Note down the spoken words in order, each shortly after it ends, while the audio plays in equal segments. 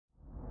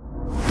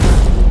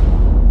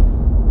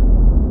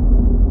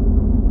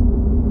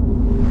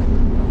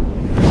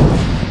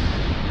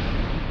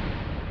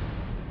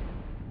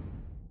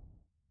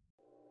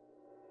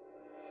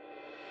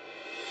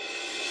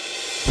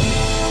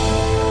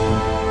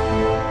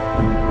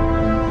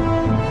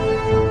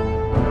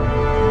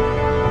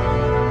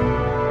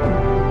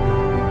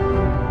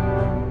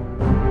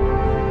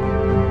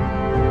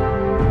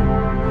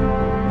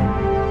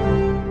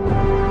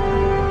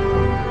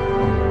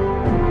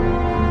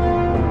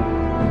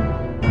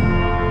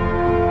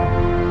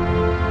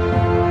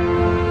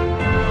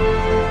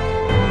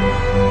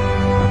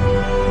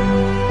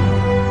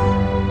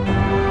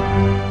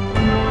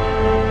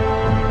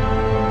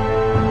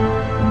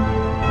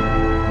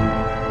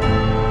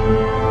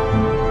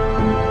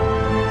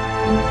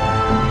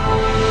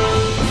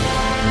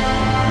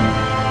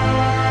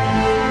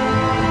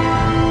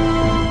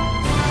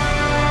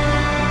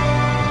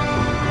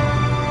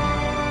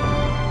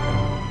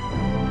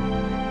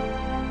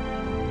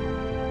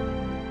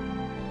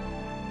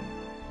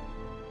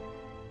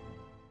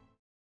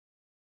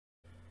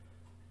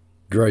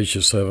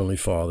Gracious Heavenly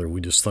Father,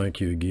 we just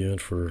thank you again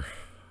for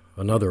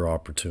another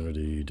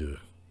opportunity to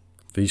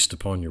feast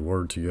upon your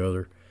word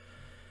together.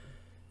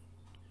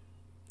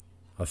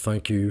 I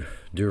thank you,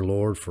 dear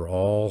Lord, for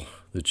all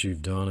that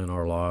you've done in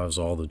our lives,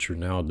 all that you're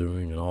now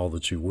doing, and all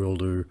that you will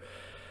do.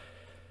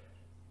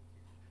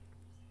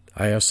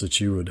 I ask that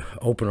you would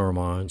open our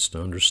minds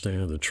to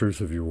understand the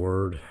truth of your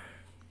word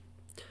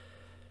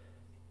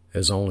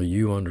as only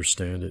you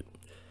understand it.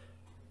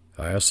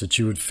 I ask that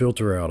you would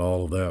filter out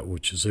all of that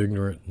which is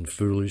ignorant and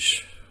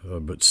foolish,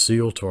 but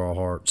seal to our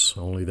hearts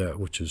only that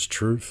which is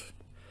truth.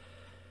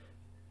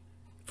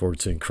 For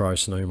it's in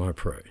Christ's name I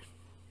pray.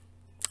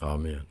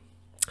 Amen.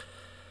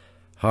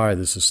 Hi,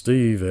 this is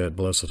Steve at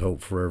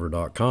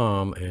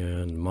blessedhopeforever.com,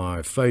 and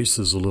my face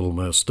is a little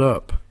messed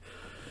up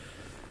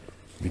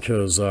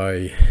because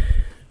I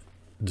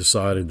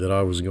decided that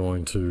I was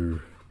going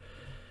to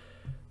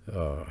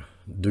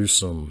do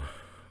some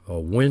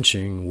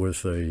winching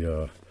with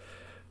a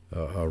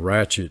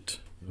ratchet,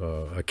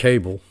 a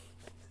cable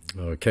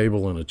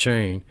and a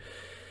chain,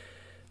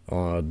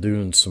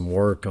 doing some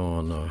work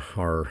on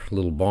our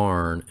little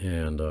barn,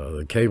 and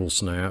the cable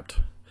snapped.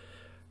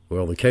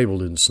 Well, the cable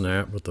didn't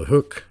snap, but the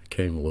hook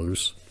came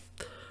loose,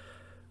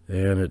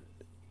 and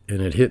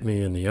it hit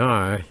me in the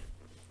eye,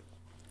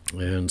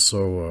 and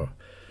so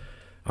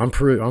I'm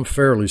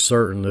fairly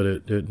certain that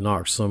it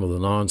knocked some of the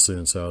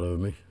nonsense out of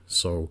me.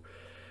 So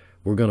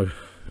we're going to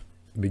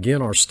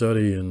begin our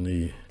study in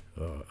the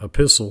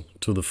epistle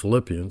to the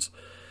Philippians.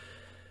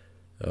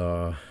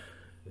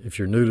 If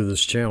you're new to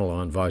this channel,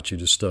 I invite you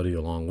to study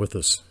along with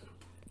us.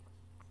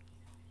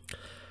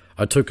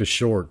 I took a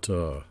short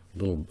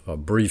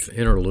brief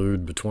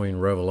interlude between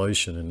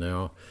Revelation and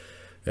now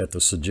at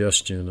the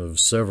suggestion of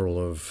several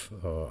of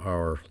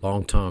our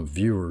longtime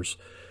viewers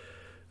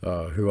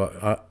who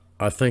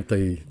I think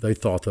they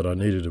thought that I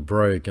needed a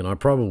break, and I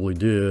probably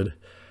did.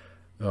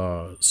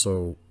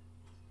 So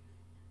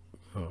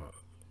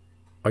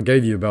I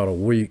gave you about a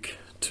week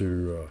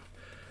to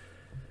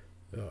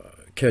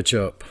catch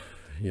up,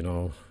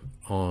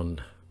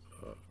 on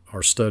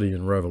our study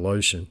in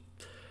Revelation,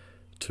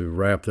 to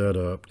wrap that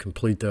up,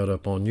 complete that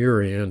up on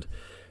your end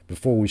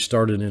before we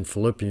started in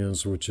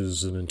Philippians, which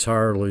is an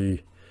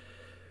entirely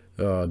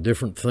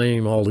different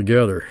theme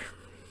altogether.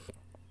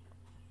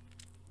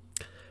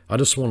 I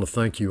just want to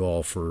thank you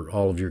all for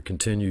all of your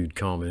continued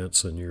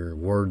comments and your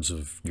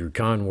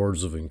kind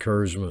words of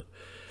encouragement.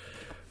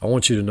 I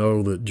want you to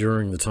know that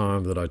during the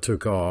time that I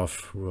took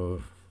off,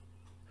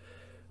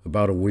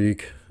 about a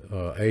week,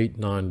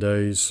 8-9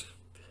 days,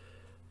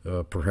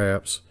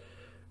 perhaps,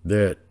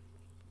 that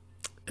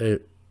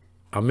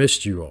I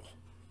missed you all.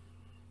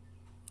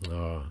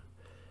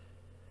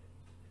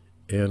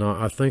 And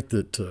I think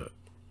that,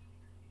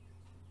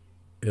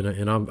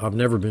 I've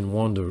never been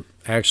one to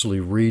actually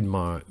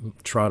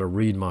try to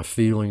read my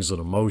feelings and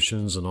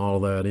emotions and all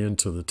that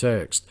into the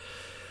text.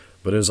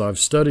 But as I've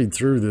studied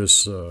through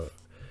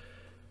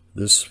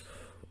this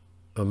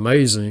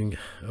amazing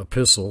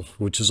epistle,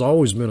 which has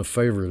always been a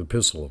favorite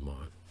epistle of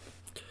mine,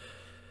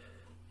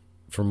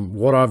 from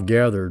what I've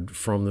gathered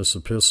from this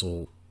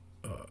epistle,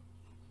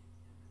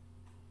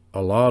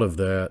 a lot of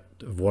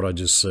what I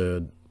just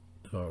said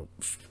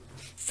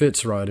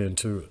fits right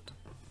into it.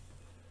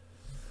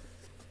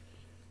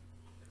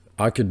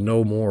 I could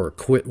no more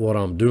quit what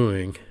I'm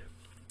doing,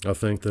 I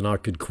think, than I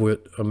could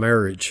quit a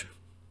marriage.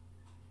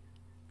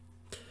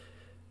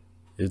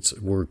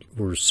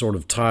 We're sort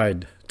of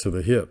tied to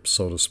the hip,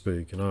 so to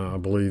speak, and I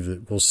believe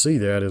that we'll see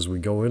that as we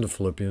go into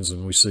Philippians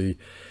and we see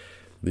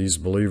these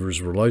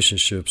believers'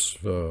 relationships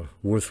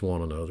with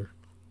one another.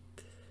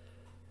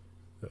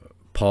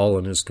 Paul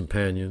and his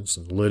companions,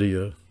 and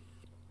Lydia,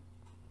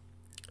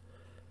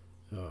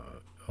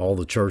 all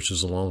the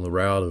churches along the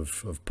route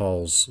of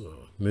Paul's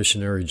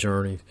missionary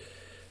journey.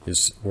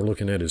 We're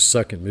looking at his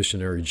second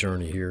missionary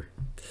journey here.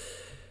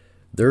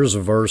 There's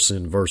a verse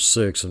in verse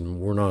 6,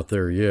 and we're not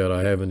there yet.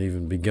 I haven't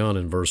even begun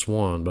in verse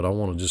 1, but I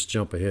want to just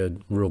jump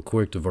ahead real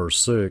quick to verse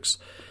 6,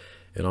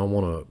 and I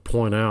want to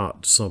point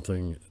out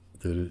something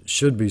that it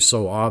should be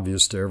so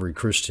obvious to every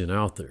Christian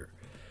out there.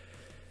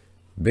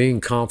 Being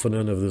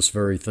confident of this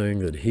very thing,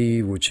 that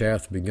he which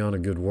hath begun a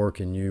good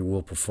work in you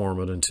will perform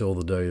it until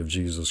the day of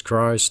Jesus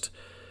Christ.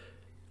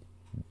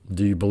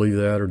 Do you believe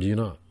that, or do you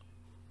not?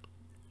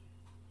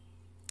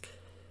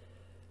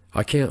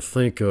 I can't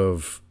think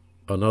of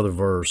another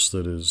verse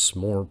that is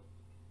more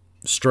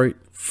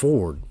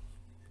straightforward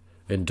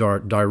and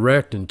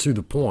direct and to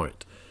the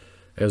point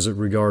as it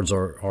regards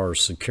our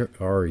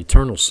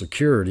eternal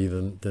security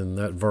than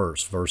that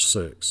verse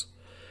 6.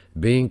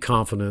 Being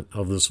confident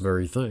of this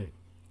very thing,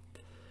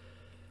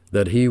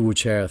 that he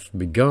which hath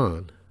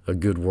begun a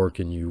good work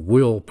in you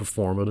will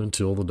perform it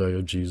until the day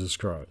of Jesus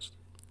Christ.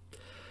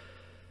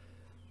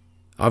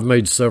 I've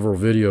made several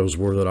videos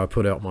where that I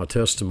put out my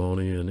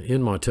testimony, and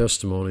in my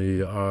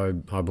testimony, I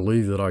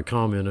believe that I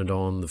commented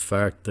on the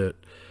fact that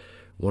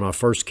when I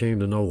first came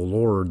to know the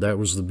Lord, that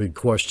was the big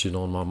question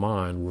on my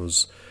mind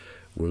was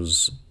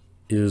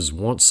is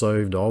once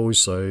saved, always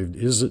saved?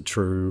 Is it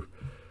true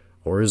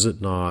or is it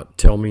not?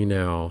 Tell me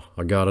now.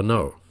 I got to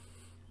know.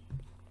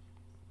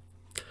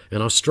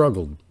 And I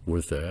struggled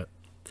with that.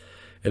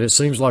 And it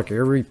seems like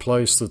every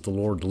place that the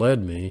Lord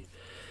led me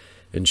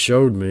and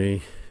showed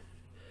me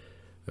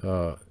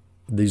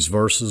these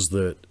verses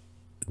that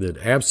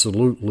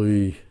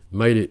absolutely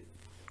made it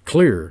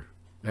clear,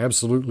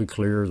 absolutely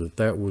clear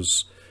that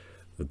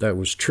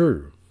was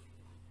true.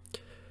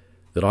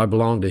 That I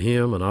belong to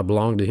Him and I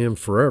belong to Him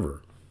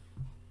forever.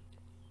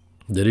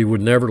 That He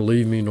would never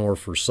leave me nor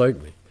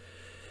forsake me.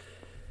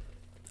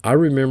 I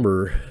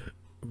remember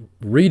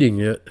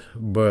reading it,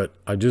 but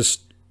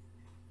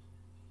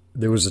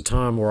there was a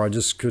time where I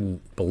just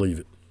couldn't believe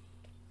it.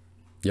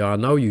 Yeah, I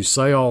know you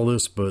say all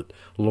this, but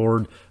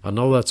Lord, I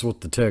know that's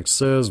what the text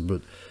says,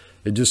 but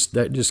that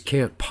just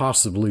can't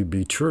possibly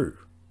be true.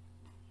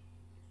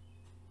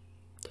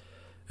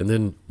 And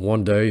then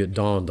one day it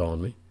dawned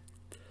on me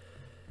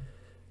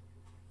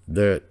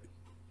that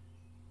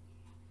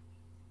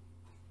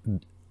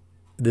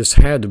this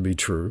had to be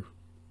true.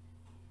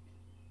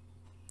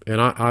 And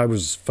I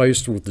was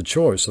faced with the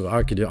choice of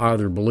I could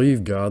either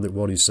believe God that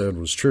what He said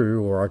was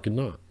true, or I could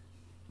not.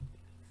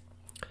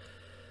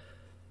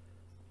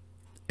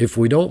 If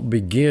we don't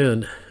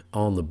begin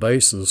on the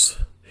basis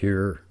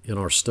here in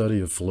our study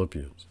of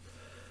Philippians,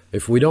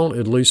 if we don't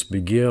at least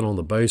begin on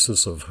the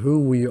basis of who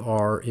we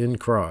are in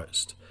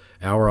Christ,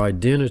 our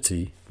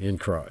identity in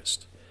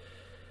Christ,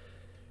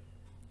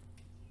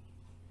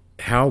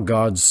 how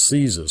God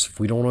sees us, if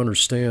we don't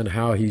understand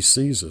how He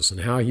sees us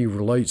and how He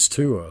relates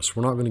to us,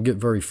 we're not going to get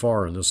very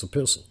far in this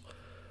epistle.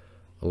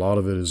 A lot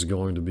of it is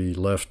going to be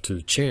left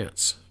to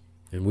chance,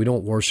 and we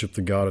don't worship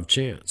the God of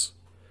chance.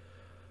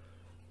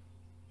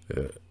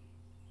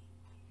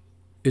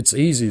 It's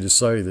easy to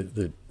say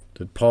that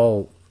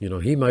Paul,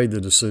 he made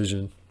the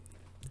decision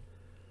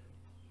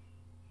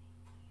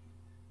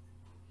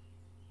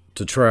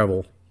to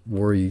travel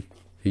where he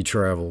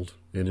traveled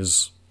in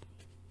his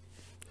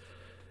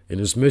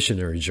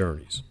missionary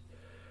journeys.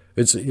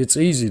 It's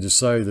easy to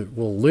say that,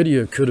 well,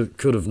 Lydia could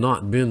have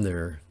not been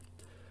there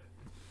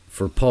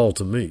for Paul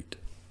to meet.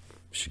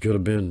 She could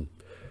have been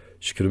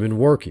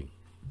working,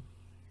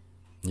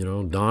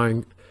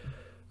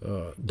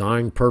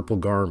 dyeing purple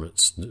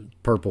garments,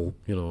 purple.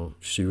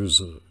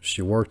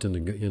 She worked in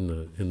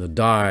the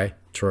dye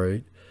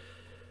trade.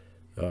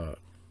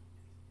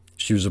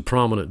 She was a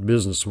prominent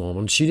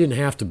businesswoman. She didn't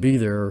have to be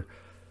there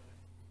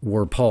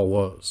where Paul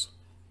was.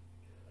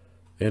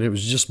 And it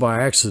was just by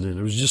accident.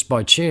 It was just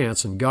by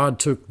chance. And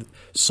God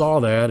saw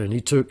that, and He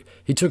took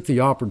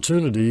the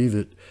opportunity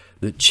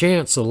that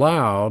chance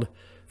allowed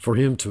for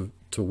Him to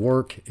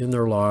work in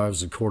their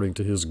lives according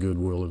to His good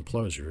will and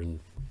pleasure.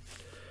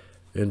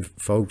 And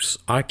folks,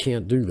 I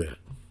can't do that.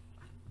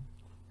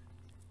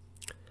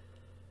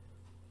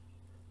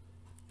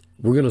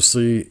 We're going to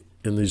see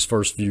in these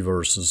first few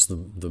verses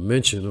the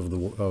mention of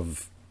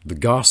the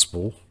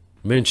gospel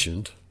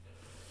mentioned,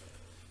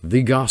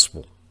 the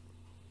gospel.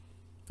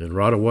 And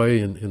right away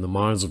in the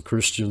minds of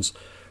Christians,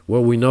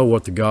 well, we know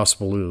what the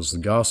gospel is. The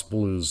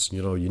gospel is,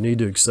 you need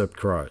to accept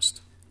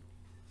Christ.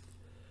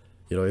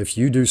 If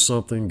you do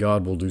something,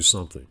 God will do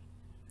something.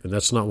 And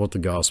that's not what the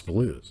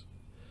gospel is.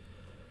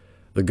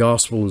 The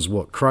gospel is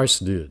what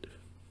Christ did.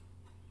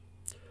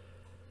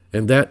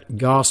 And that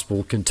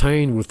gospel,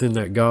 contained within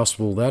that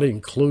gospel, that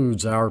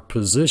includes our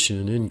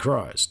position in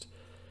Christ.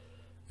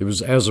 It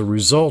was as a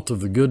result of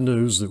the good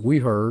news that we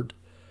heard,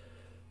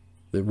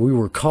 that we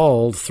were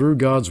called through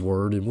God's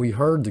word, and we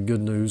heard the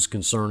good news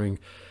concerning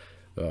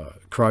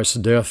Christ's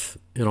death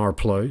in our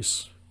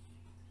place,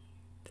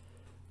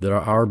 that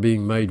our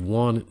being made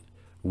one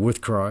with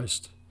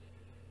Christ,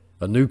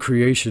 a new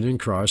creation in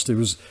Christ. It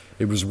was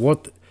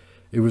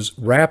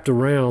wrapped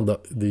around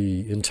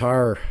the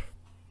entire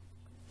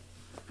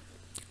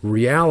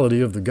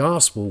reality of the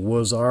gospel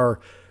was our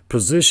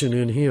position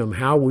in Him,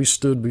 how we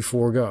stood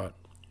before God.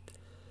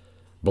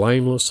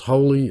 Blameless,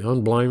 holy,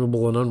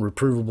 unblameable, and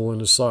unreprovable in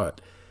His sight.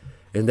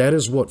 And that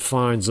is what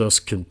finds us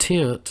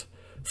content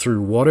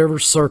through whatever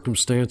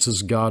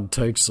circumstances God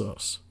takes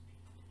us.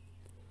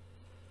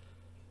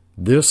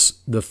 The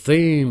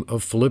theme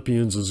of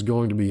Philippians is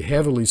going to be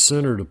heavily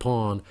centered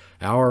upon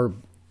our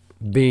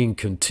being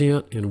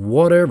content in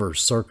whatever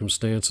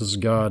circumstances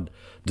God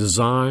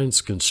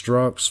designs,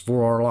 constructs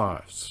for our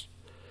lives.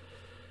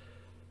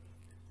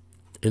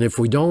 And if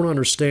we don't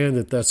understand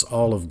that that's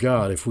all of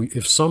God,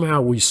 if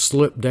somehow we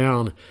slip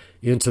down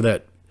into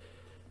that,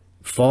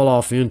 fall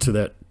off into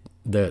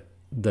that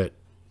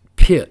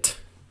pit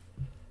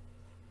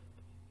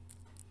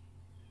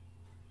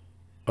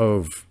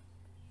of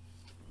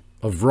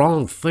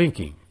wrong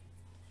thinking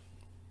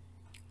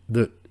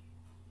that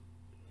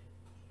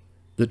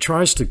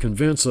tries to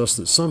convince us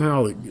that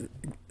somehow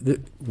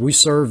that we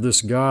serve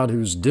this God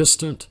who's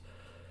distant.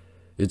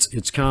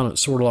 It's kind of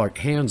sort of like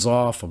hands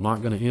off. I'm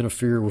not going to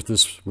interfere with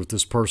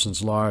this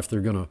person's life.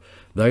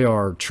 They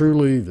are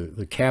truly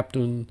the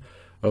captain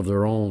of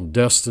their own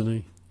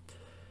destiny.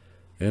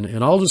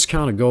 And I'll just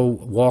kind of go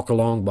walk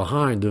along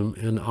behind them,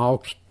 and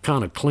I'll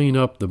kind of clean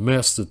up the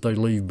mess that they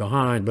leave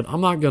behind. But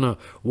I'm not going to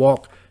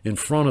walk in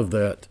front of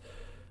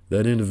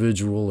that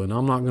individual, and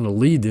I'm not going to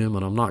lead them,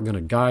 and I'm not going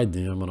to guide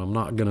them, and I'm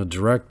not going to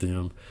direct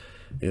them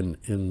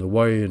in the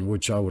way in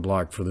which I would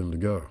like for them to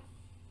go.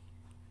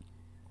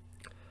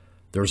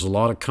 There's a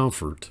lot of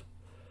comfort,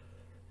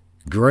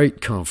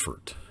 great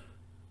comfort,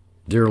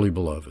 dearly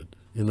beloved,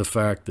 in the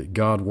fact that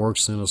God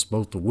works in us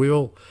both to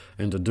will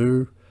and to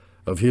do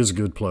of his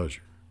good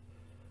pleasure.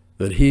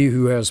 That he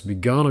who has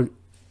begun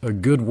a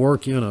good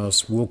work in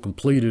us will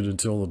complete it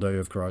until the day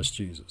of Christ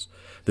Jesus.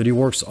 That he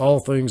works all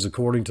things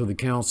according to the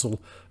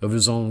counsel of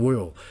his own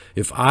will.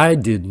 If I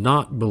did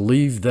not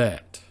believe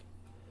that,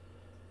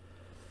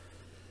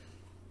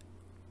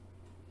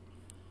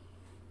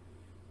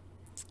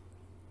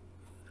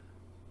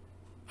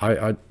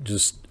 I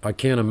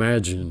can't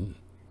imagine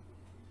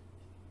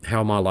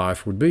how my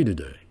life would be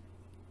today.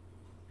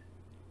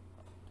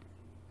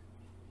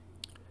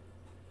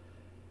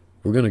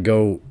 We're going to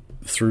go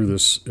through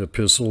this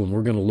epistle, and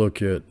we're going to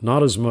look at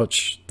not as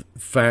much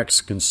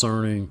facts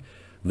concerning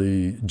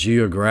the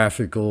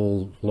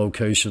geographical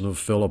location of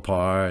Philippi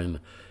and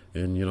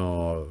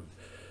the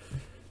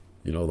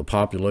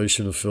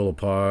population of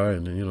Philippi,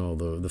 and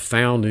the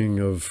founding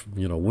of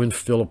when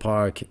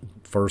Philippi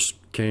first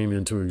came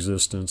into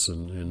existence,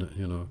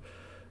 and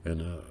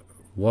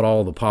what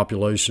all the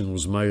population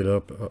was made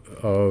up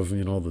of,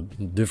 the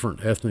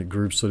different ethnic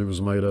groups that it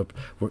was made up.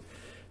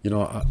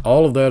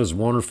 All of that is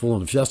wonderful,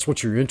 and if that's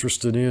what you're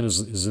interested in,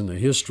 is in the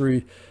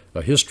history,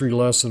 a history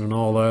lesson and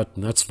all that,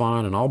 and that's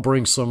fine, and I'll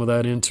bring some of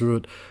that into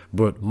it.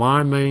 But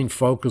my main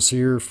focus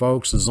here,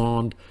 folks, is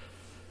on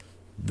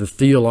the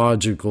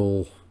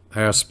theological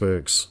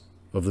aspects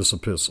of this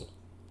epistle.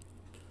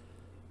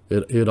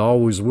 It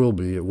always will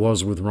be. It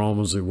was with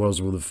Romans. It was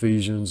with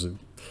Ephesians.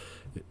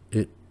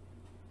 It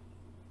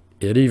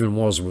even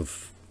was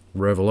with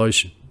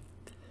Revelation.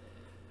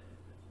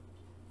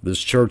 This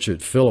church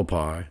at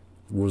Philippi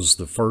was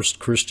the first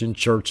Christian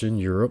church in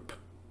Europe.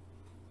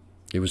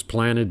 It was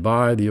planted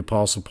by the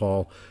Apostle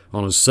Paul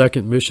on his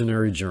second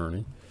missionary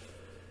journey,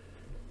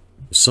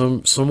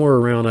 somewhere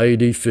around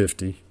AD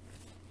 50.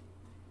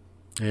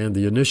 And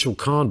the initial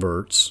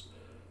converts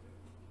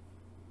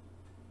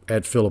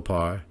at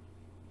Philippi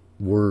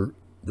were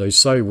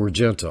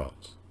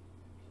Gentiles.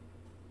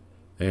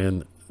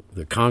 And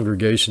the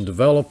congregation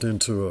developed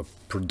into a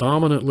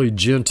predominantly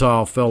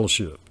Gentile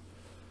fellowship.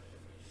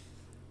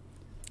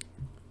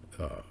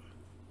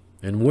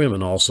 And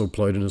women also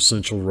played an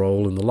essential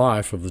role in the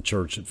life of the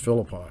church at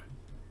Philippi.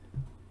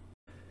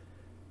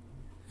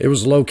 It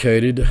was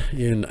located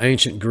in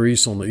ancient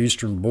Greece on the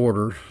eastern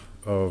border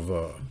of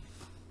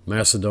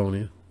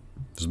Macedonia.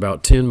 It was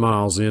about 10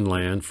 miles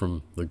inland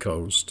from the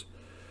coast.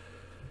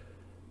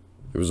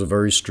 It was a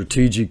very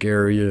strategic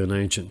area in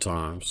ancient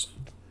times.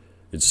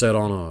 It sat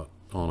on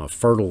a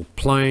fertile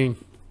plain,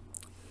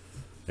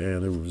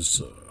 and there was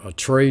a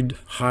trade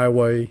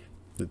highway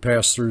that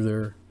passed through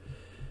there.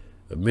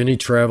 Many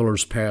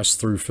travelers passed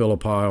through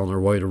Philippi on their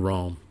way to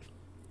Rome.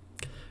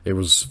 It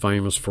was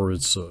famous for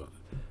its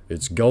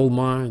gold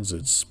mines,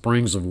 its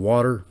springs of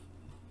water.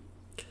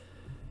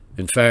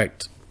 In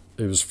fact,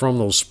 it was from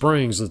those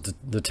springs that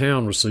the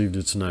town received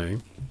its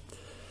name.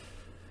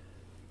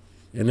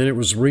 And then it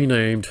was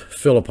renamed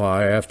Philippi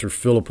after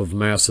Philip of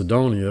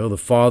Macedonia, the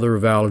father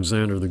of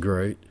Alexander the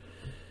Great.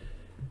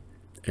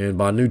 And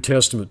by New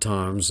Testament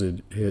times,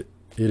 the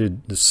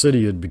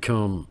city had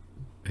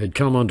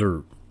come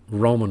under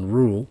Roman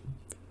rule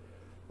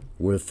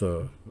with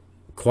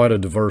quite a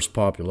diverse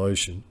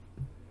population.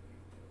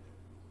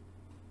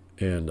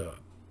 And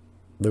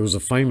there was a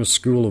famous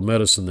school of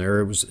medicine there.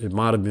 It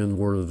might have been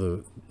where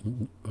the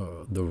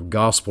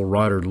gospel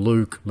writer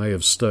Luke may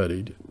have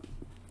studied.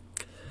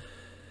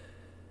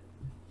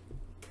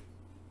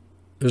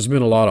 There's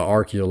been a lot of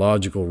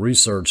archaeological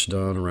research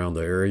done around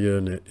the area,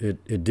 and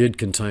it did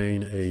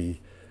contain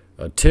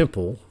a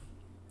temple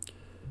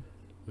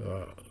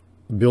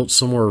built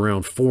somewhere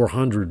around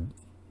 400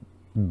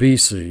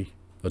 BC,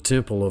 a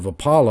temple of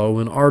Apollo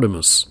and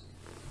Artemis.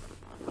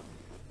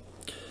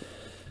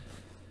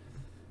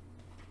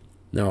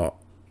 Now,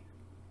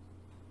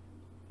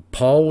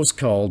 Paul was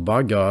called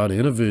by God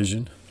in a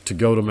vision to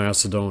go to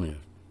Macedonia.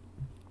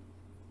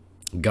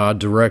 God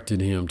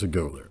directed him to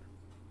go there.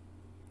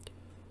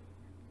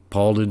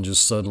 Paul didn't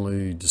just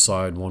suddenly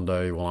decide one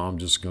day, well, I'm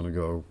going to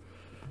go,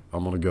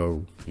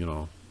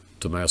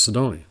 to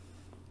Macedonia.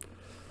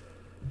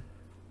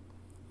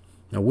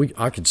 Now,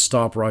 I could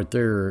stop right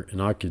there,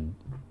 and I could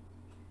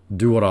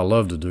do what I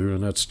love to do,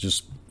 and that's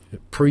just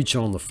preach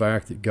on the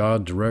fact that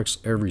God directs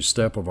every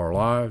step of our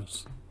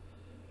lives.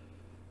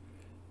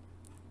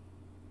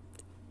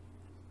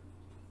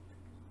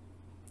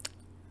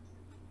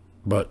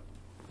 But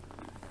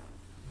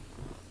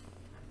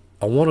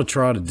I want to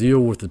try to deal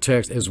with the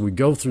text. As we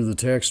go through the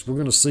text, we're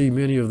going to see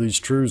many of these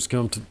truths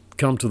come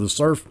to the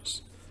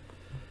surface.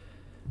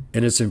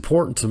 And it's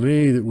important to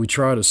me that we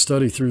try to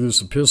study through this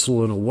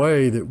epistle in a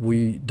way that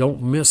we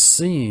don't miss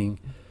seeing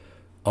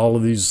all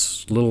of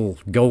these little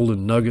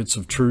golden nuggets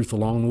of truth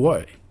along the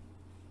way.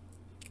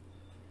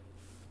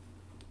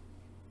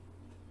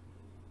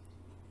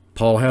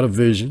 Paul had a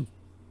vision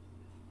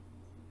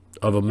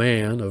of a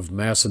man of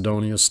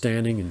Macedonia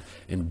standing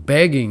and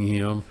begging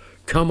him,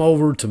 come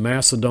over to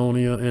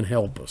Macedonia and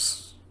help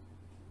us.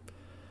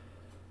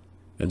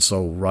 And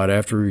so right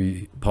after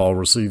Paul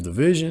received the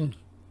vision,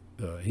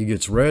 he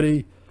gets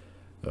ready.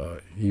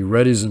 He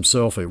readies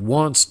himself at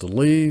once to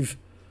leave,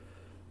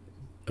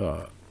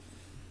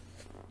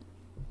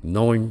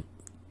 knowing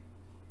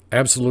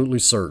absolutely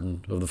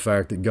certain of the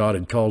fact that God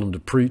had called him to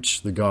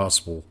preach the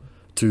gospel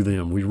to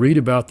them. We read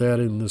about that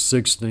in the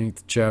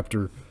 16th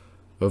chapter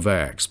of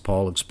Acts.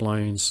 Paul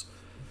explains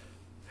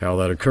how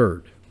that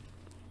occurred.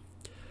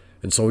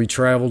 And so he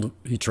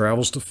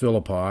travels to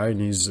Philippi, and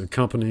he's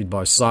accompanied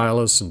by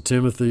Silas and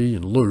Timothy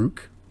and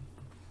Luke.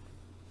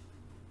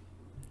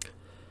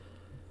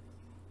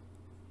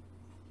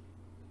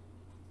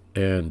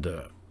 And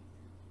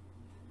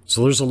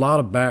so there's a lot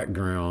of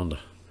background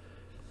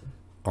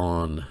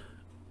on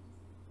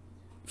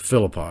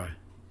Philippi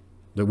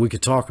that we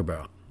could talk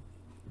about.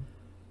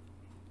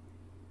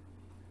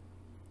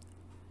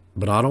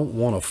 But I don't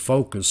want to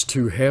focus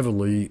too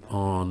heavily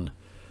on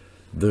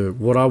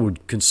what I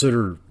would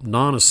consider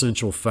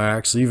non-essential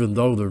facts, even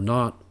though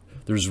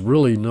there's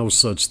really no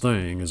such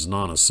thing as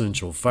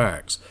non-essential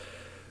facts.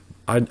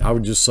 I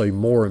would just say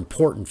more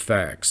important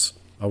facts.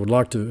 I would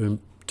like to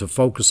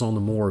focus on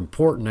the more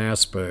important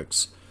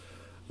aspects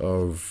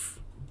of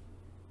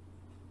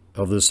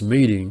this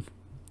meeting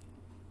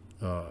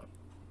that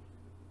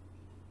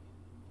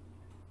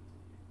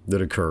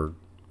occurred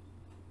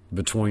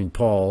between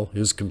Paul,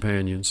 his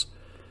companions,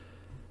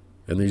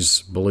 and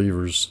these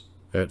believers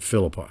at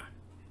Philippi.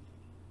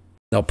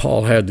 Now,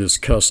 Paul had this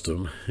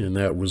custom, and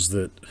that was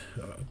that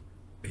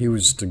he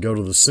was to go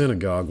to the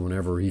synagogue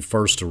whenever he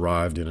first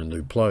arrived in a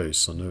new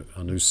place,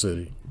 a new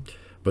city.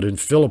 But in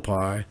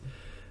Philippi,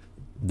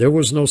 there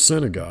was no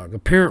synagogue.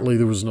 Apparently,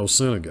 there was no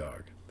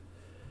synagogue.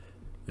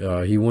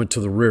 He went to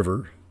the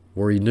river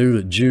where he knew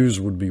that Jews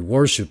would be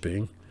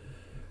worshiping.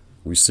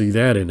 We see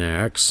that in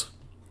Acts.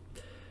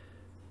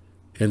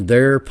 And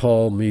there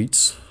Paul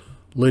meets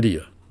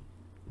Lydia.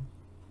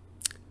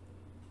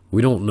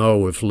 We don't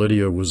know if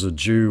Lydia was a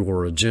Jew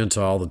or a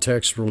Gentile. The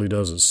text really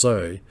doesn't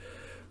say.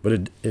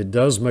 But it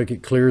does make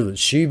it clear that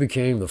she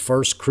became the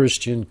first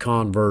Christian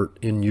convert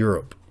in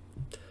Europe.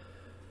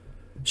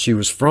 She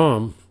was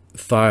from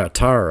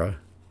Thyatira,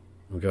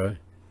 okay?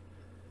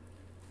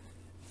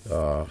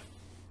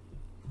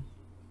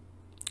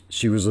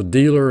 She was a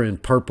dealer in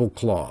purple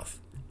cloth.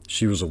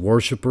 She was a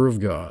worshiper of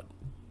God.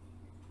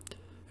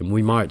 And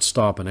we might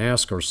stop and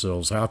ask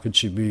ourselves, how could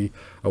she be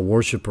a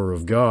worshiper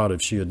of God if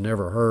she had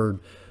never heard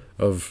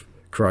of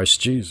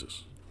Christ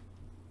Jesus?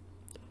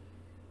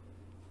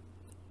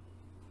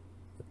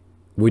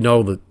 We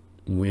know that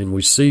when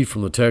we see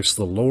from the text,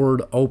 the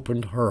Lord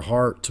opened her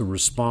heart to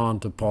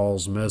respond to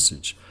Paul's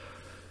message.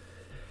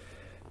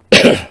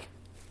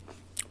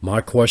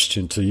 My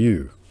question to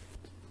you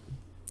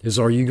is,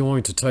 are you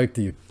going to take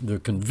the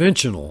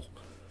conventional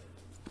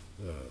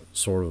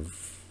sort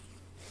of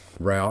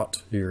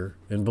route here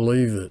and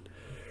believe that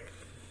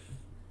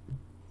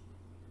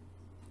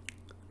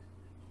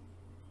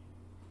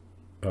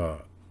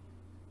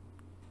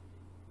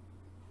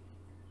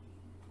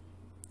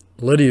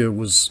Lydia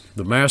was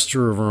the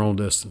master of her own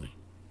destiny?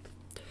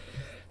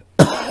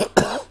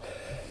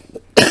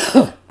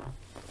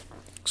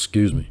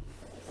 Excuse me.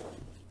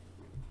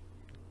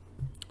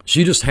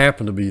 She just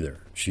happened to be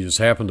there. She just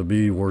happened to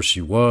be where she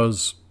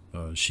was.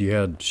 She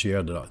had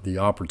the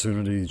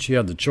opportunity. She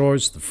had the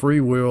choice, the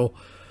free will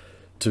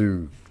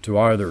to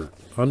either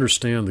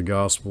understand the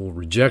gospel,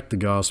 reject the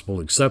gospel,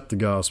 accept the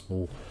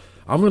gospel.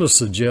 I'm going to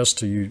suggest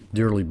to you,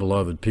 dearly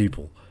beloved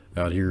people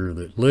out here,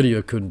 that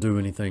Lydia couldn't do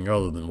anything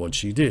other than what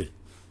she did.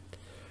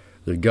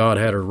 That God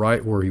had her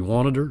right where he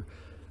wanted her,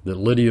 that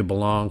Lydia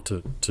belonged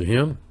to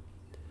him,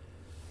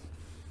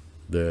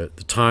 that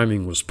the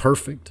timing was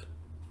perfect,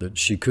 that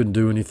she couldn't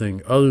do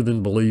anything other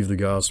than believe the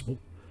gospel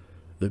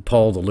that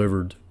Paul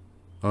delivered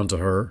unto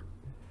her.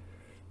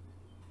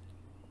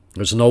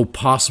 There's no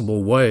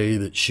possible way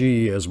that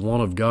she, as one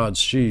of God's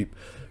sheep,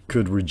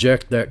 could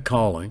reject that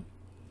calling.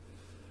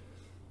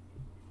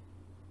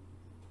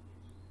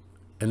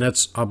 And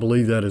I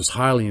believe that is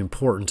highly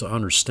important to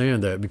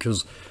understand that,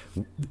 because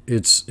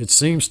it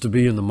seems to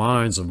be in the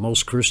minds of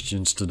most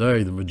Christians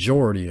today, the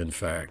majority in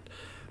fact,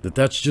 that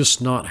that's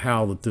just not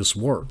how that this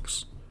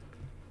works.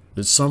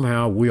 That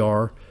somehow we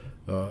are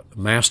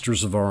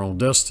masters of our own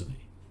destiny.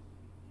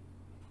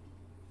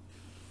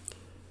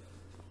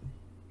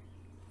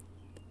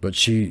 But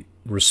she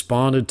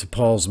responded to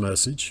Paul's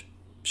message.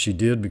 She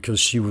did because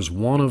she was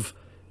one of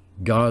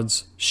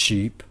God's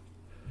sheep.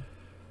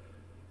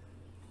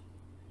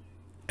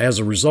 As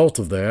a result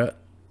of that,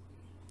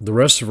 the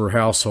rest of her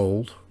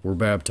household were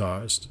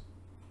baptized.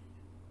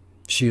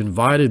 She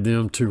invited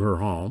them to her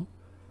home.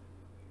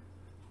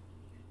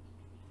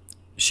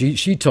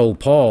 She told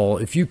Paul,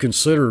 if you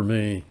consider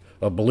me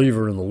a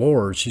believer in the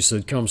Lord, she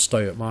said, come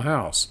stay at my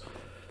house.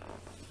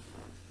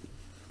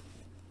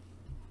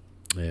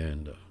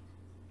 And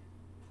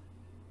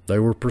they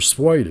were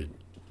persuaded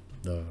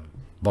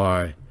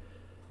by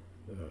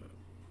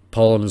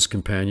Paul and his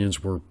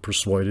companions were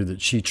persuaded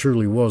that she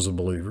truly was a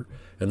believer,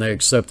 and they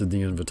accepted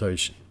the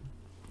invitation.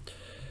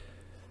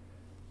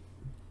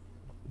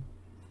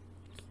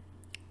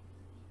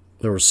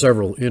 There were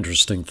several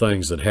interesting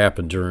things that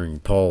happened during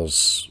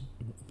Paul's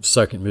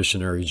second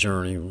missionary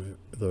journey.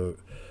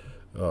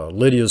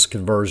 Lydia's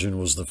conversion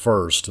was the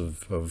first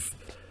of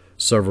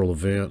several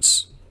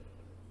events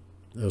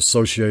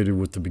associated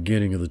with the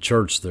beginning of the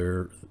church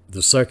there.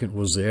 The second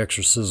was the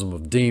exorcism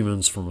of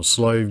demons from a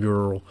slave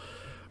girl,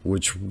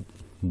 which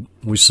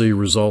we see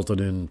resulted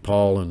in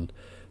Paul and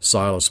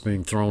Silas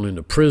being thrown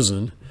into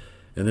prison.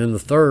 And then the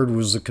third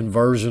was the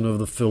conversion of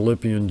the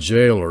Philippian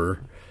jailer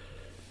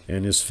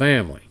and his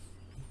family.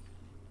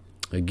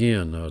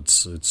 Again,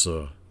 there's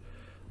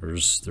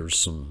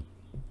some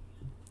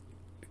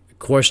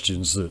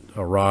questions that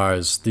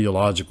arise,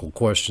 theological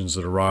questions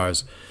that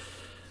arise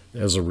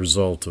as a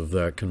result of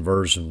that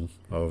conversion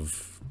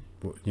of,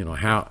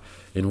 how,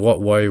 in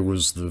what way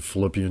was the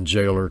Philippian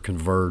jailer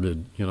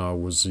converted?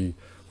 Was he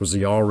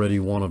already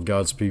one of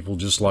God's people,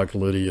 just like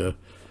Lydia?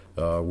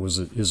 Was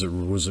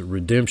it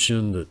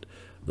redemption that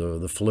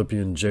the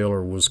Philippian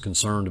jailer was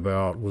concerned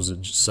about? Was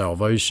it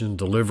salvation,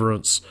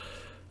 deliverance?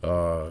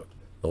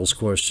 Those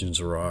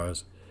questions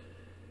arise.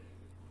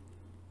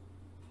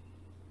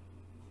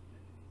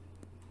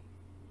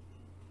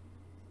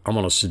 I'm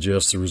going to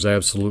suggest there was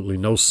absolutely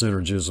no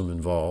synergism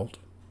involved,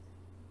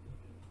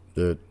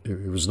 that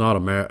it was not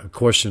a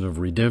question of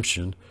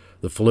redemption.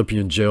 The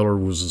Philippian jailer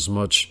was as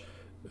much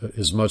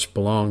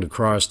belonged to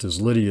Christ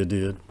as Lydia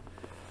did,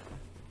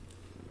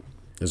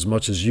 as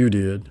much as you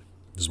did,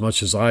 as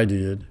much as I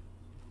did.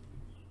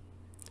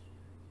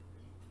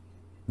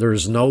 There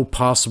is no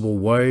possible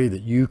way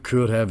that you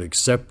could have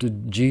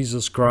accepted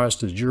Jesus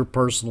Christ as your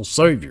personal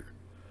Savior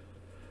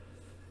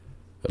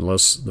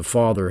unless the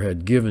Father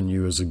had given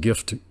you as a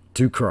gift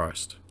to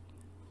Christ.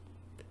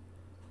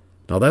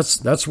 Now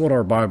that's what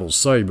our Bibles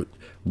say,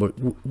 but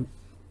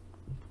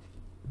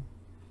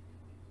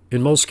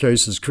in most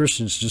cases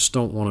Christians just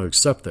don't want to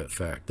accept that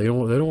fact. They don't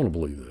want to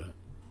believe that.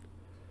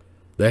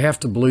 They have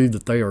to believe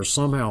that they are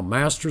somehow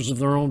masters of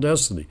their own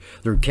destiny.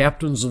 They're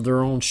captains of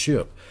their own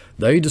ship.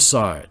 They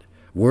decide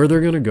where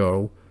they're going to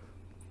go,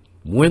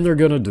 when they're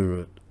going to do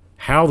it,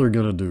 how they're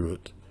going to do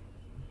it.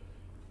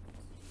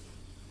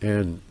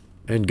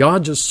 And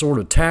God just sort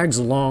of tags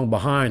along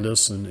behind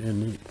us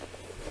and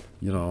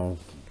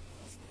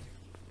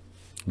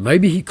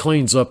maybe he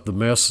cleans up the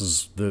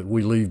messes that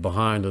we leave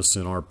behind us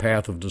in our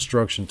path of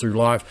destruction through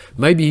life.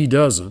 Maybe he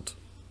doesn't.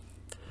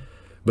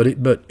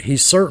 But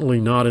he's certainly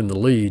not in the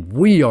lead.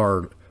 We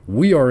are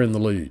in the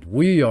lead.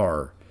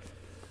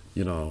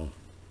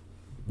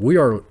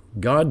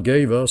 God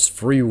gave us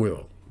free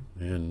will,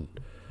 and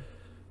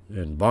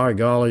by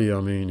golly,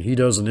 I mean, he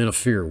doesn't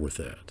interfere with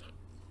that.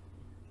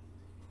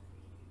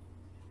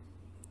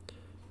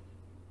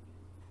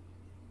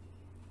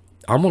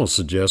 I'm going to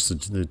suggest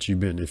that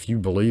if you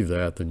believe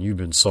that, then you've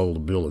been sold a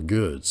bill of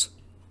goods.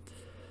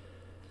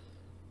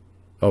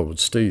 Oh, but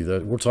Steve,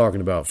 we're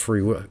talking about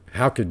free will.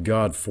 How could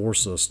God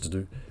force us to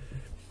do?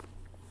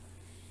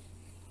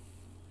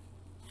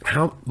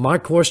 My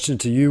question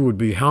to you would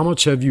be, how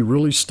much have you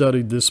really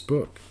studied this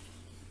book?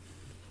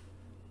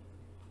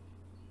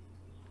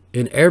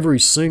 In every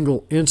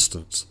single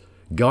instance,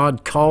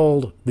 God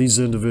called these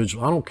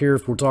individuals. I don't care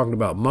if we're talking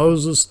about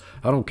Moses.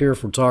 I don't care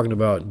if we're talking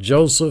about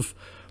Joseph,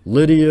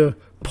 Lydia,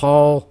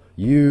 Paul,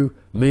 you,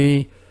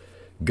 me.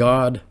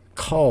 God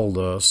called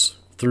us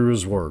through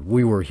his word.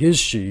 We were his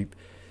sheep.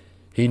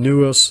 He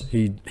knew us.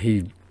 He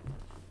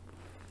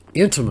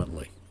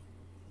intimately,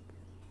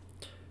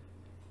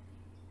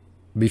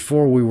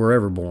 before we were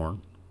ever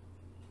born.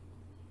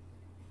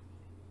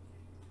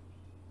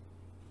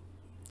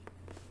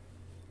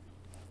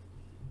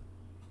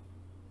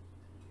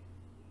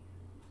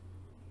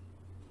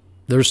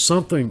 There's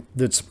something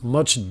that's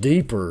much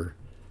deeper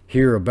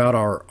here about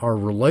our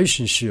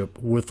relationship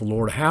with the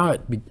Lord, how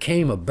it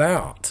became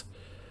about,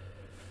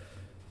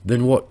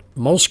 than what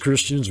most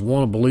Christians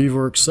want to believe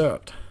or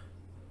accept.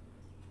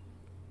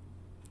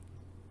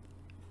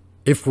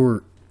 If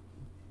we're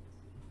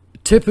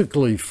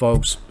typically,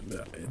 folks,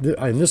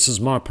 and this is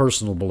my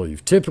personal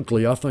belief,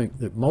 typically I think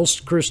that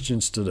most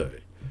Christians today,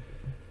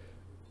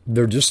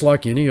 they're just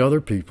like any other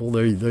people.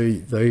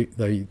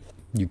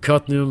 You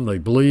cut them, they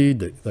bleed,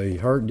 they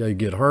hurt, they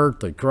get hurt,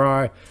 they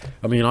cry.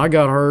 I mean, I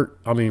got hurt.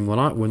 I mean,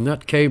 when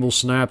that cable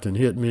snapped and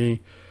hit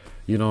me,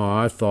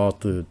 I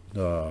thought that,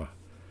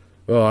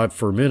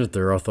 for a minute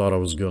there, I thought I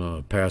was going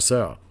to pass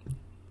out.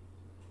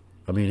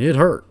 I mean, it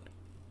hurt.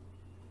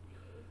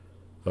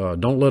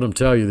 Don't let them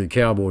tell you that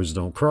cowboys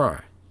don't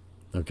cry,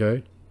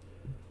 okay?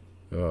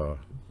 I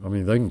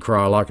mean, they can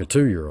cry like a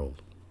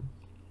 2-year-old.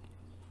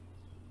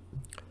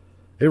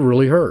 It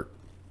really hurt.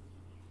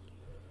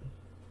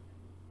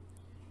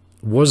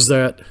 Was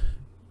that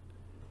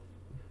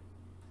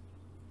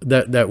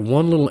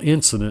one little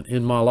incident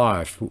in my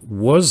life,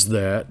 was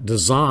that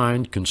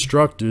designed,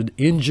 constructed,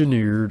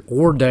 engineered,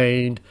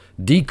 ordained,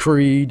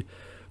 decreed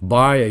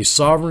by a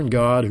sovereign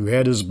God who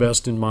had his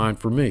best in mind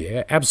for me.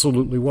 It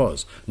absolutely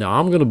was. Now,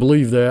 I'm going to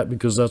believe that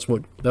because that's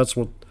what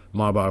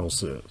my Bible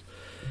says.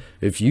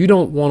 If you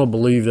don't want to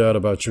believe that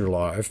about your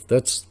life,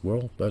 that's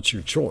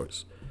your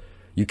choice.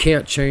 You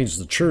can't change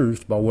the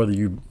truth by whether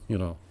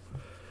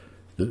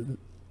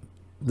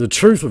the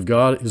truth of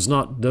God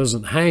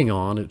doesn't hang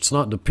on, it's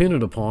not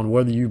dependent upon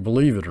whether you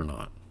believe it or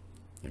not.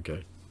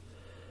 Okay?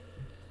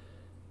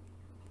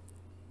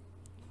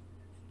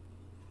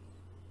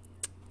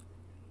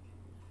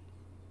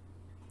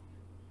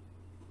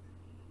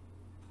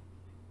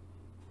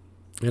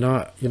 And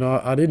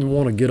I didn't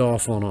want to get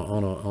off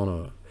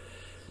on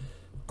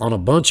a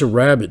bunch of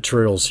rabbit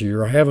trails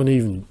here. I haven't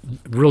even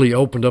really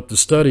opened up the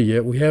study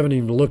yet. We haven't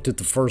even looked at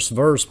the first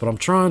verse, but I'm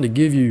trying to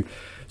give you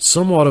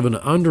somewhat of an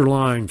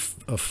underlying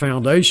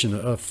foundation,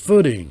 a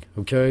footing,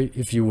 okay,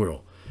 if you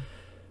will.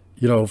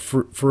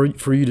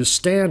 For you to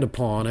stand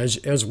upon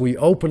as we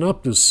open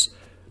up this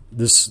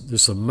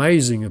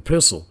amazing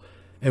epistle,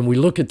 and we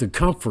look at the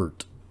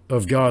comfort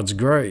of God's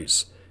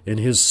grace and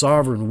his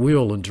sovereign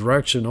will and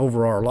direction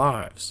over our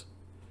lives.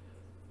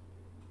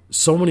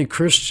 So many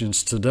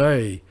Christians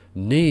today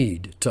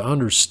need to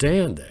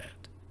understand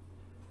that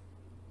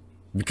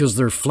because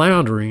they're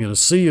floundering in a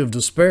sea of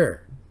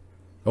despair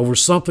over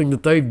something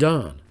that they've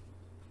done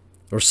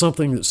or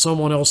something that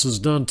someone else has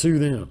done to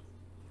them.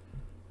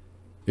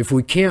 If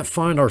we can't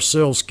find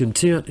ourselves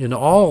content in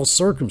all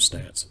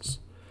circumstances,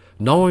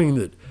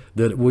 knowing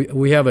that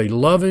we have a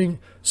loving,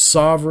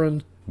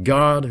 sovereign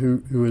God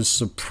who is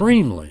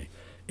supremely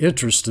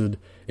interested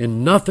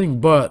in nothing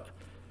but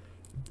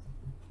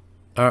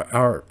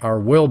our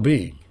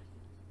well-being,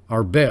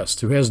 our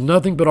best, who has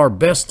nothing but our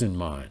best in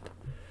mind.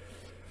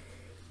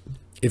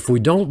 If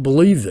we don't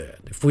believe that,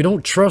 if we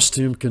don't trust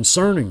him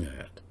concerning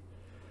that,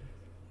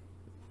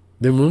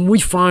 then when we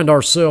find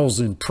ourselves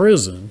in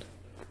prison,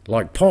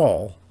 like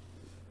Paul,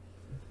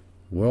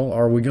 well,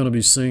 are we going to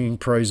be singing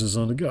praises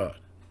unto God?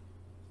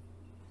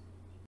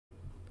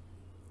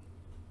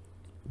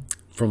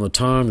 From the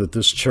time that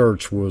this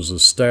church was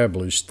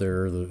established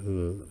there,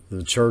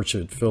 the church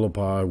at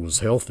Philippi was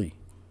healthy.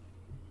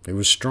 It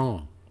was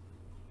strong.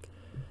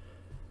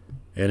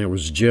 And it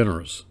was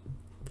generous.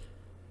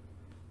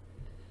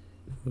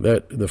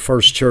 The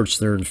first church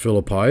there in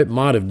Philippi, it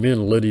might have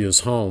been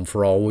Lydia's home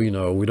for all we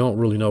know. We don't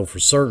really know for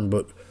certain,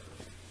 but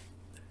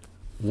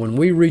when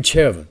we reach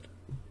heaven,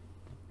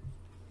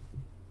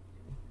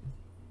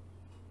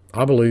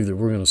 I believe that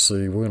we're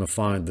going to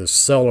find this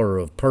seller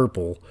of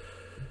purple,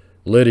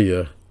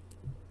 Lydia,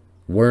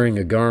 wearing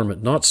a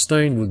garment not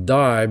stained with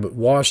dye, but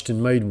washed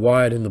and made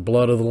white in the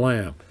blood of the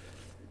Lamb.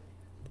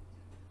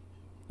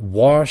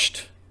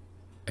 Washed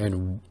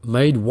and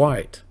made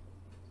white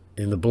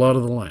in the blood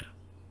of the Lamb.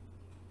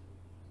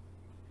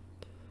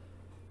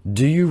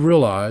 Do you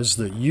realize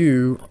that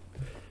you,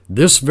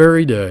 this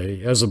very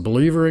day, as a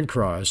believer in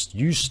Christ,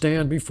 you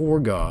stand before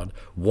God,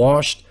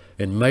 washed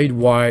and made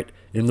white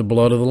in the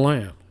blood of the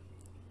Lamb?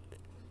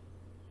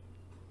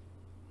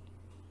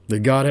 That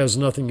God has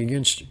nothing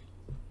against you.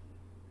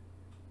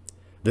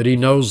 That he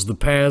knows the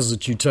paths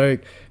that you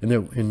take,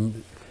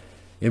 and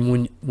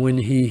when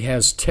he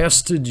has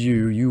tested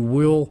you,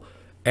 you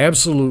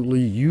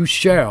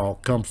shall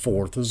come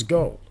forth as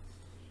gold.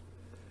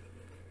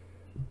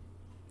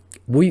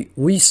 We're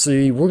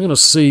going to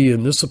see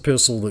in this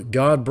epistle that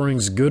God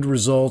brings good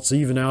results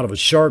even out of a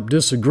sharp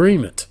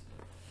disagreement.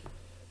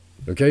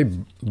 Okay,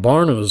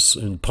 Barnabas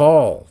and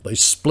Paul, they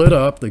split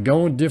up, they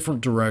go in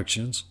different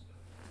directions.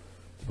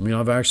 I mean,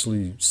 I've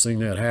actually seen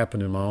that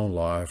happen in my own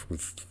life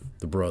with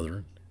the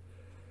brethren.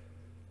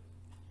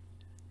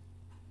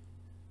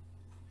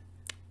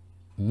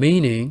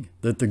 Meaning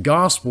that the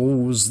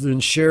gospel was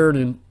then shared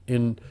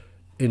in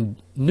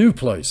new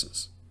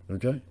places,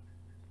 okay?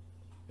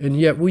 And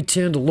yet we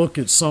tend to look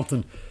at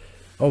something,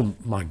 oh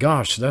my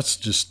gosh, that's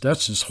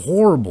just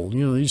horrible.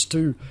 You know, these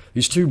two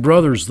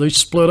brothers, they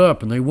split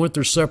up and they went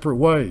their separate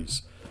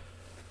ways.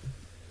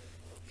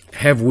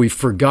 Have we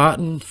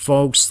forgotten,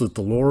 folks, that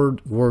the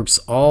Lord works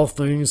all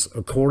things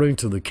according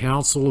to the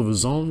counsel of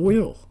his own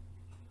will?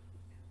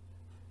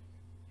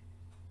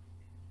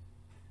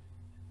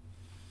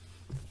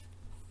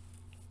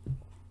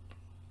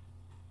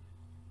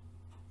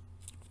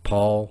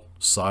 Paul,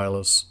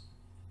 Silas,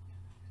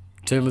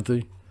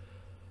 Timothy,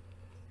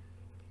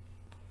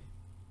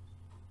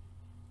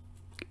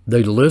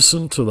 they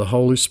listened to the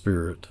Holy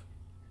Spirit,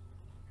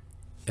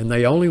 and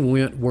they only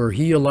went where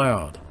he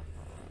allowed.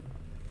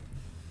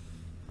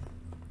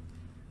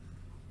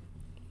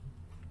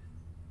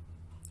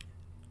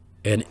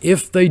 And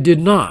if they did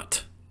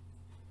not,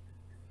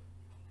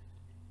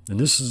 and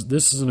this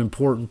is an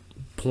important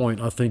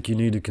point I think you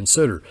need to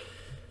consider,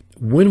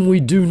 when we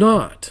do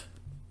not,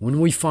 when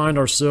we find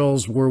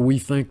ourselves where we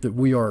think that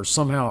we are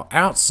somehow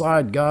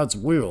outside God's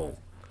will,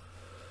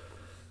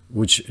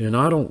 and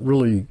I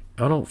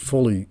don't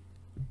fully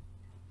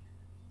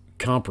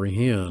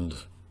comprehend,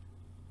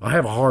 I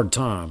have a hard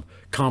time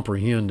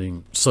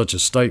comprehending such a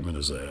statement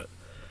as that.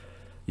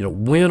 You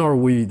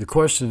know, the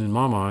question in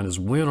my mind is,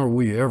 when are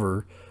we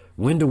ever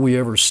When do we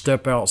ever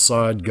step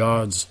outside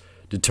God's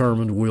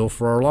determined will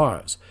for our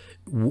lives?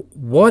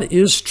 What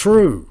is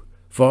true,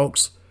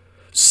 folks?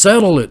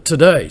 Settle it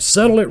today.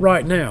 Settle it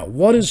right now.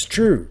 What is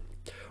true?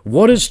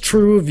 What is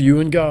true of you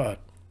and God?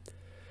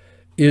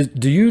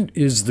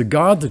 Is the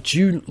God that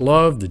you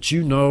love, that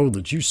you know,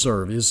 that you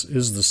serve,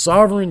 is the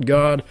sovereign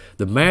God,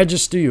 the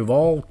majesty of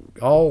all,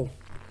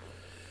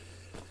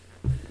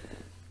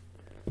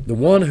 the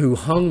one who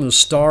hung the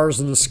stars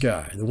in the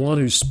sky, the one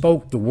who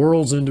spoke the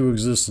worlds into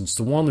existence,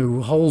 the one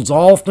who holds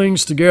all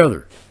things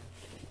together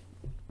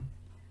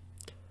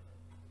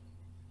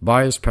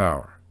by his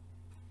power?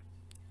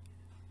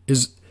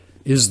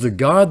 Is the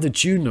God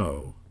that you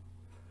know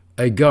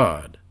a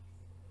God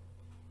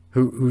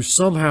who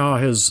somehow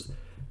has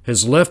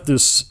left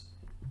this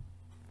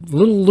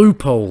little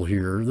loophole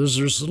here?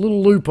 There's a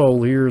little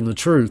loophole here in the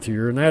truth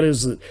here, and that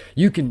is that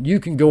you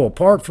can go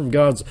apart from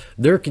God's.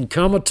 There can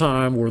come a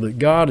time where that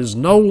God is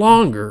no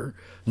longer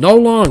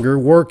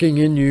working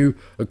in you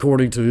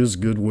according to his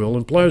good will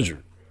and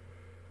pleasure.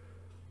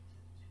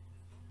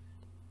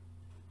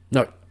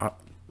 Now,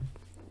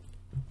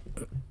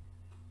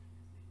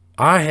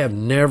 I have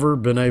never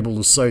been able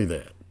to say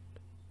that.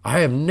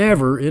 I have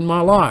never in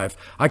my life,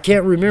 I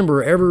can't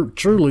remember ever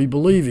truly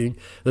believing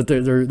that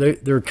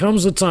there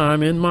comes a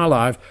time in my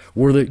life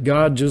where that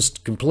God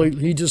just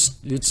completely,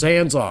 it's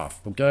hands off,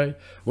 okay?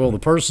 Well, the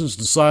person's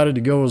decided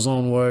to go his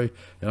own way,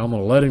 and I'm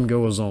going to let him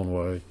go his own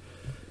way.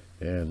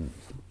 And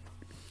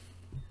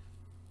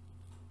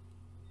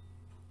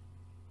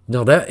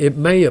now that it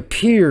may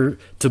appear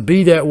to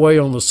be that way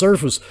on the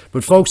surface,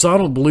 but folks, I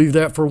don't believe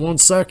that for 1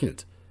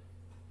 second.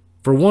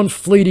 For one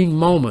fleeting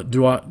moment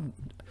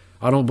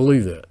I don't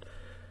believe that.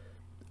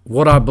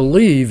 What I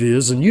believe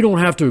is, and you don't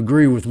have to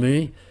agree with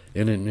me,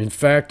 and in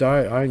fact,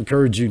 I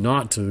encourage you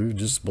not to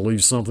just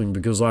believe something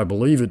because I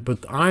believe it,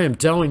 but I am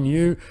telling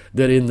you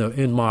that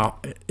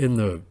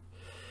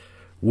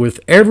with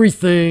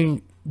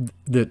everything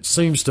that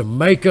seems to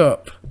make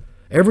up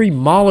every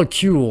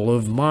molecule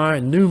of my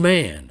new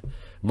man,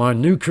 my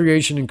new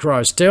creation in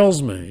Christ,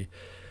 tells me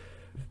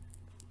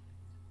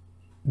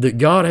that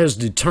God has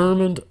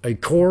determined a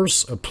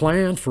course, a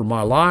plan for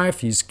my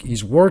life.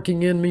 He's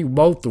working in me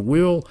both the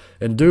will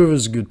and do of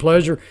his good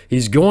pleasure.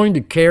 He's going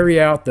to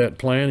carry out that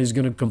plan. He's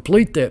going to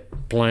complete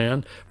that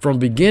plan from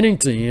beginning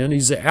to end.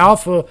 He's the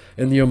Alpha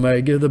and the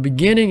Omega, the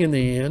beginning and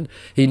the end.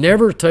 He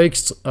never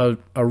takes a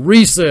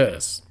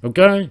recess,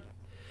 okay?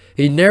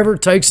 He never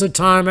takes a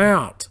time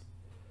out.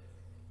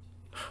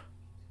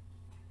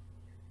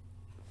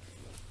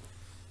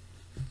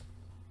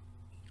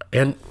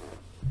 And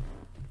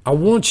I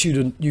want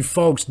you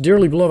folks,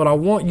 dearly beloved, I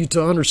want you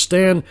to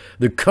understand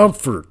the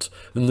comfort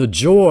and the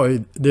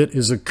joy that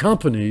is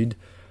accompanied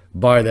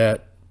by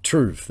that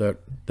truth,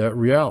 that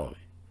reality.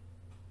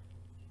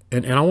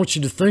 And I want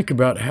you to think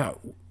about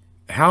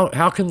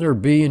how can there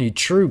be any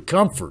true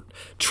comfort,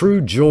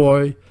 true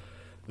joy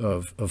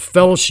of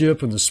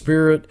fellowship in the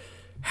Spirit?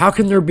 How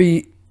can there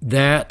be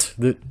that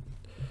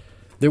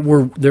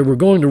we're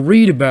going to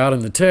read about in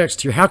the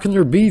text here? How can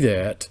there be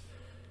that?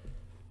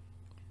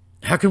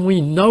 How can we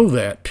know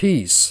that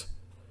peace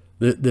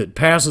that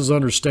passes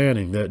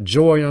understanding, that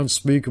joy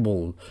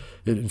unspeakable?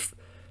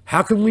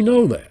 How can we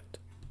know that?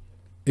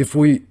 If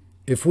we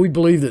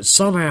believe that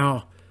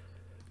somehow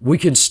we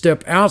can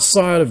step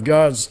outside of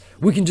God's,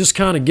 we can just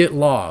kind of get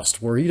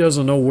lost where he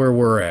doesn't know where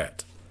we're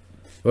at.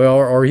 Well,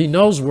 or he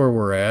knows where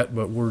we're at,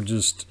 but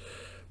he's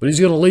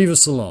going to leave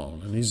us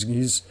alone. And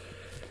he's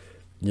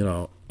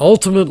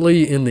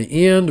ultimately in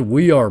the end,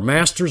 we are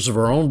masters of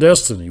our own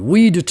destiny.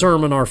 We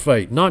determine our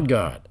fate, not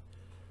God.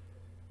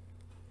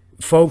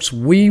 Folks,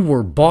 we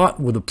were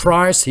bought with a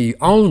price. He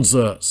owns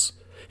us.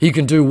 He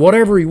can do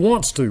whatever he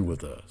wants to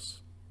with us.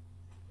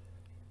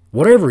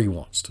 Whatever he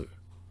wants to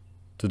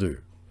do.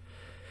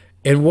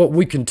 And what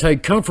we can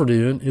take comfort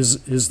in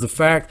is the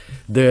fact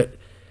that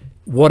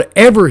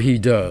whatever he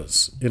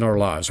does in our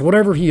lives,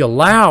 whatever he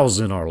allows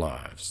in our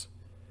lives,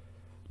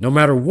 no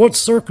matter what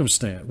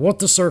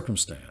the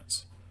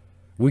circumstance,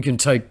 we can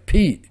take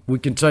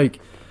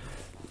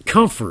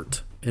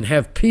comfort and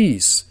have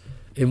peace.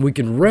 And we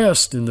can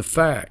rest in the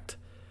fact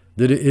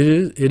that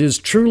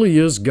it truly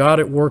is God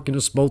at work in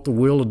us both the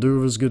will and do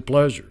of his good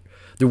pleasure.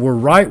 That we're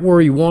right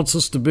where he wants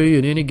us to be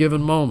at any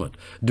given moment,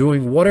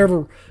 doing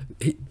whatever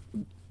he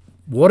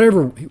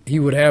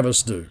would have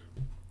us do.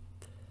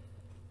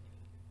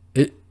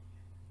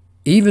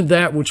 Even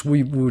that which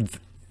we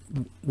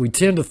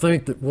tend to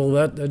think that, well,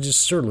 that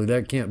just surely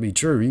that can't be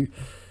true.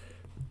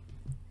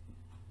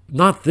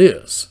 Not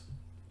this.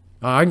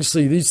 I can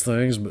see these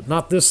things, but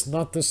not this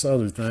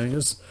other thing.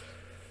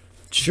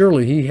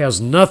 Surely he has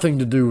nothing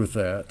to do with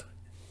that.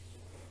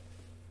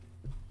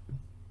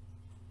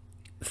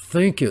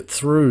 Think it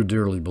through,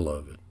 dearly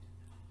beloved.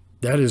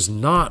 That is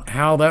not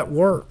how that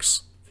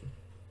works.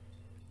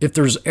 If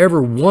there's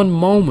ever one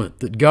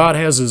moment that God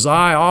has his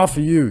eye off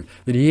of you,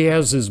 that he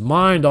has his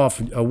mind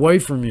away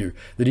from you,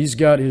 that he's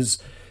got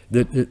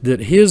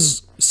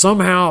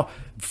somehow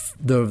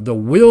the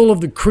will of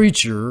the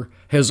creature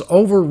has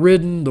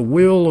overridden the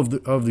will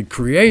of the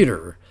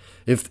Creator,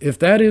 If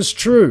that is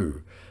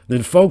true,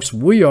 then folks,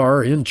 we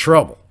are in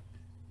trouble.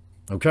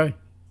 Okay?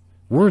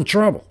 We're in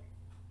trouble.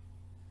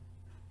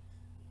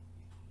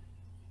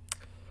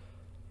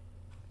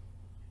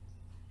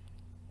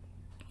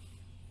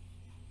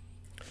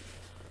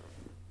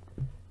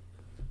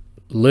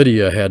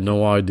 Lydia had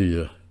no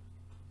idea.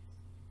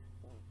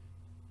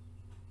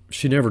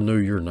 She never knew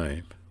your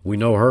name. We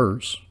know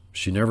hers.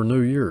 She never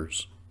knew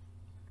yours.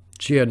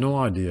 She had no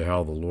idea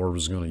how the Lord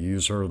was going to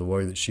use her the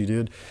way that she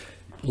did.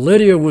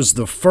 Lydia was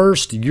the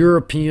first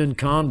European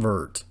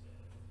convert.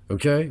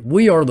 Okay?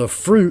 We are the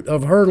fruit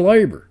of her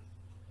labor.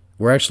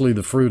 We're actually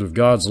the fruit of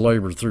God's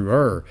labor through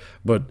her,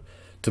 but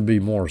to be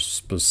more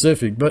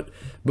specific, but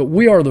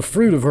we are the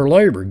fruit of her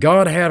labor.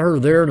 God had her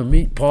there to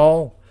meet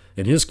Paul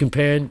and his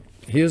companion,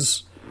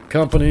 his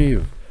company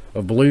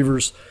of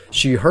believers.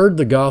 She heard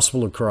the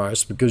gospel of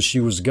Christ because she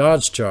was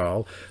God's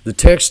child. The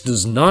text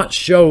does not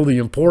show the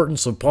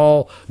importance of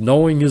Paul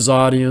knowing his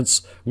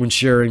audience when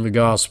sharing the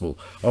gospel.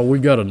 Oh,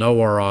 we've got to know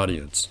our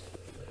audience.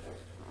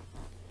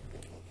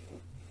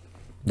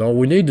 No,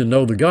 we need to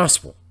know the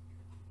gospel.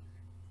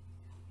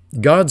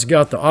 God's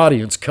got the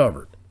audience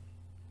covered.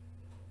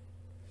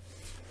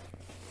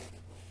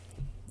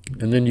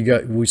 And then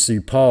we see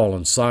Paul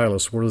and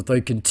Silas, where they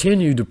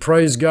continue to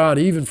praise God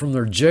even from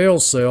their jail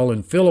cell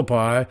in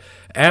Philippi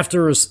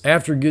after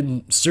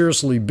getting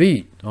seriously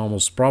beat,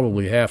 almost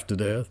probably half to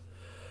death.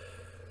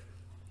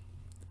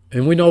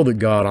 And we know that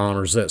God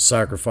honors that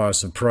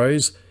sacrifice of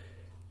praise.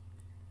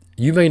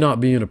 You may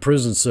not be in a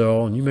prison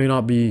cell, and you may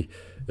not be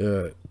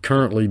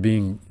currently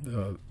being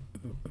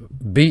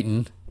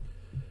beaten,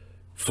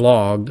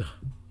 flogged,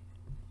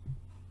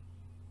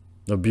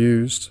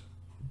 abused.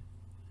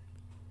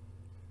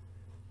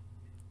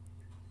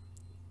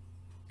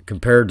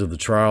 Compared to the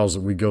trials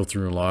that we go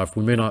through in life,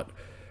 we may not,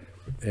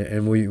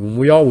 and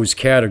we always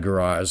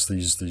categorize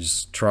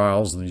these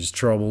trials and these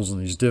troubles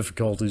and these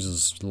difficulties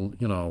as,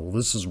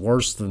 this is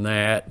worse than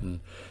that,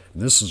 and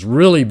this is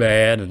really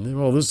bad, and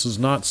this is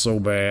not so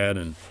bad,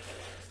 and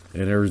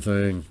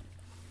everything.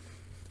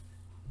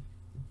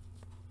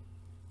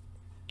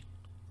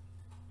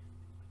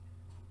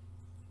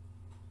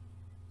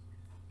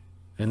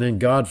 And then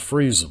God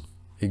frees them.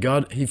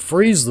 He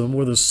frees them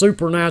with a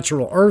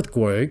supernatural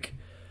earthquake.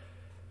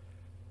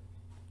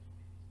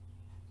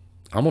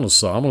 I'm going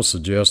to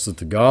suggest that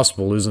the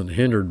gospel isn't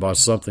hindered by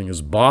something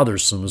as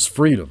bothersome as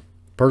freedom,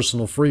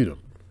 personal freedom.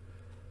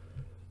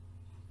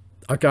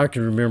 I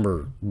can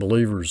remember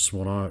believers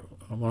when I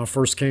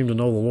first came to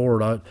know the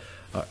Lord.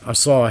 I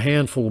saw a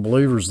handful of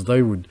believers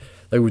that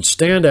they would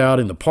stand out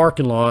in the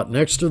parking lot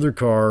next to their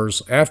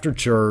cars after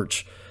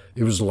church.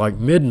 It was like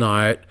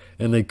midnight,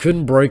 and they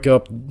couldn't break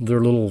up their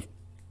little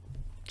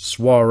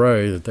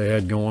soiree that they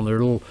had going, their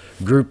little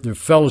group, their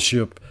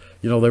fellowship.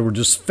 They were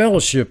just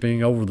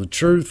fellowshipping over the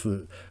truth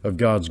of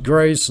God's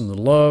grace and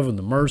the love and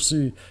the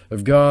mercy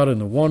of God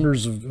and the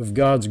wonders of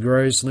God's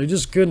grace. And they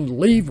just couldn't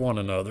leave one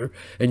another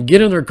and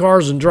get in their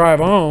cars and drive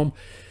home.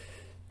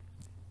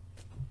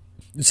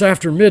 It's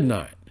after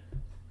midnight.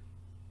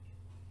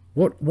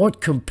 What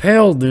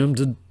compelled them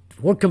to?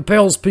 What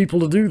compels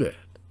people to do that?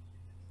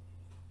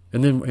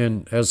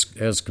 And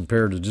as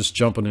compared to just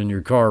jumping in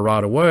your car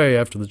right away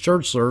after the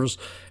church service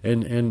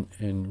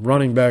and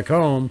running back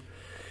home.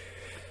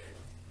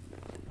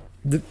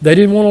 They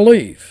didn't want to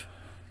leave.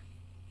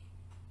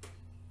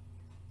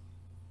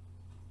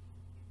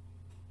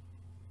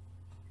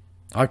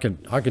 I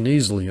can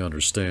easily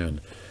understand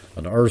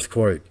an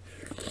earthquake.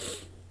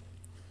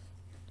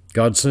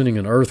 God sending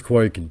an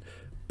earthquake, and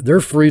they're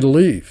free to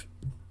leave,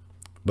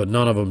 but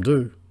none of them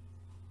do.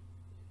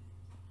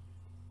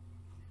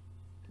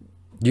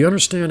 Do you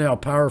understand how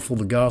powerful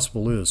the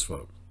gospel is,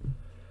 folks?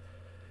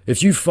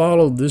 If you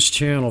followed this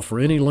channel for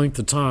any length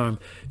of time,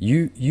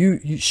 you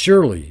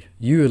surely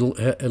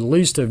at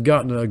least have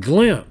gotten a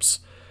glimpse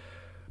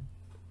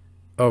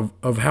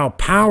of how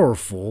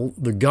powerful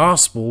the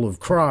gospel of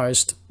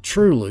Christ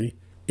truly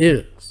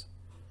is.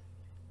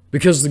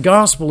 Because the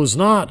gospel is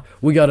not,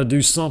 we got to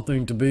do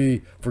something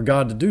for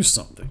God to do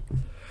something.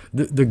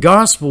 The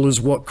gospel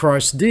is what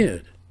Christ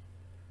did.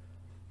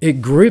 It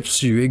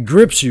grips you,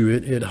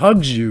 it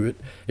hugs you,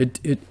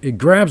 it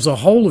grabs a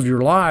hold of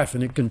your life,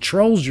 and it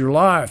controls your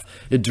life.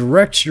 It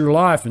directs your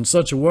life in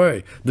such a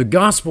way. The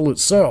gospel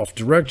itself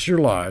directs your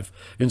life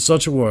in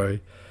such a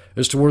way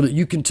as to where that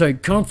you can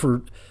take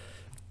comfort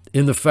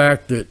in the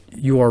fact that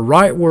you are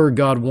right where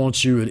God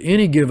wants you at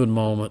any given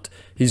moment.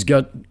 He's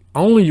got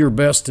only your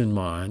best in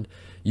mind.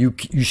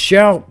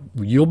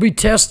 You'll be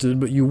tested,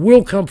 but you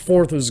will come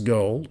forth as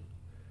gold.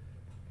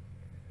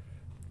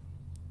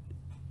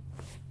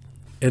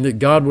 And that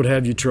God would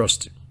have you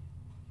trust Him.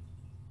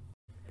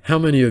 How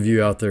many of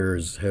you out there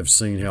have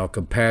seen how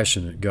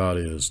compassionate God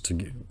is to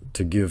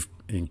give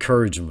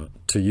encouragement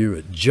to you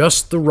at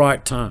just the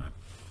right time?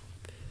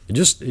 It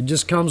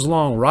just comes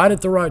along right at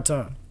the right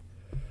time.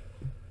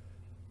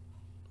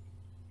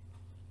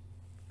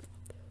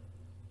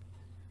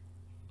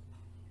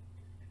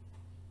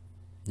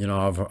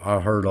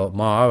 I heard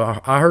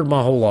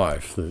my whole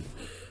life that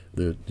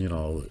that, you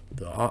know,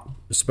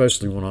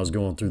 especially when I was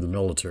going through the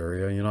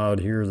military, you know, I'd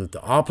hear that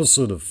the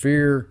opposite of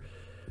fear,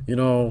 you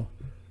know,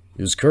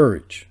 is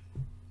courage.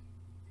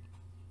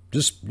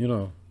 Just, you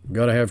know,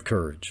 got to have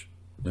courage.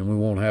 Then we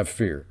won't have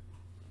fear,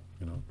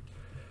 you know.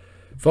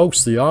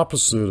 Folks, the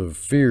opposite of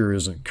fear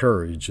isn't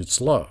courage, it's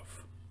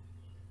love.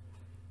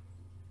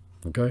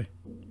 Okay?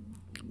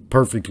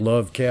 Perfect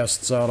love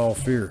casts out all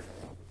fear.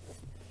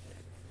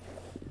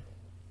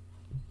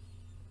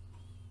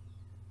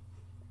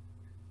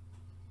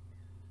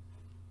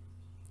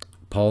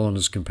 Paul and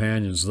his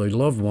companions, they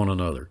loved one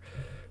another.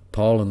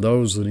 Paul and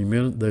those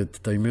that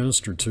they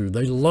ministered to,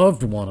 they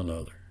loved one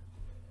another.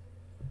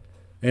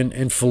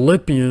 And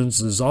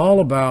Philippians is all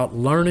about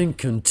learning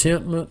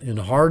contentment in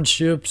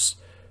hardships,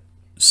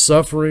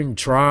 suffering,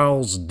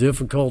 trials,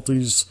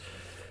 difficulties.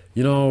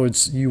 You know,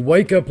 you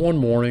wake up one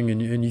morning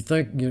and you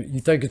think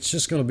it's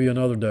just going to be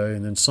another day,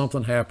 and then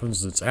something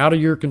happens that's out of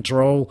your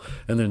control,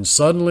 and then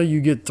suddenly you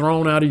get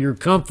thrown out of your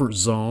comfort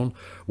zone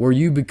where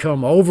you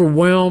become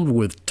overwhelmed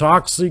with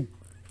toxic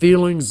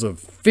feelings of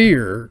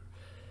fear,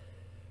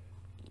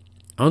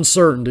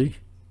 uncertainty,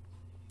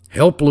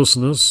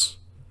 helplessness.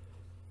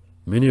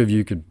 Many of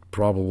you could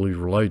probably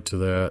relate to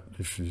that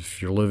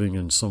if you're living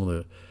in some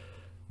of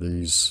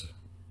these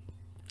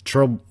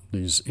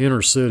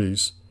inner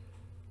cities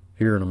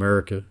here in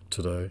America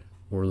today,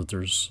 where that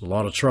there's a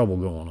lot of trouble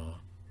going on,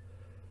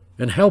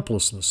 and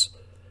helplessness.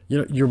 You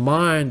know, your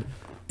mind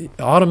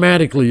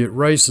automatically it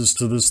races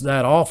to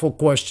that awful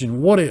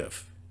question: what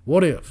if?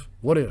 What if?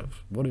 What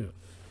if? What if?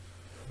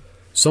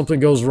 Something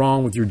goes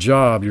wrong with your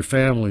job, your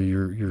family,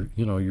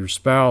 your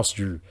spouse,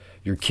 your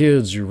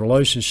kids, your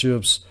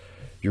relationships,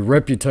 your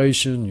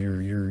reputation,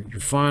 your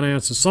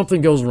finances.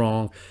 Something goes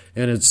wrong,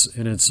 and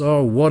it's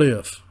oh, what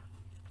if?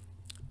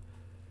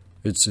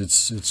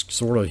 It's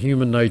sort of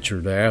human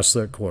nature to ask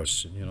that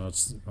question. You know,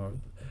 it's our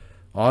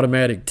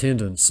automatic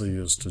tendency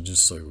is to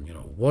just say, you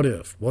know, what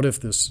if? What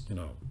if this? You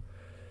know.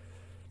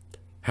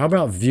 How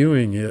about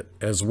viewing it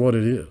as what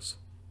it is?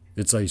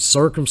 It's a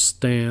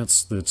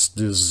circumstance that's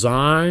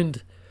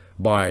designed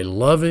by a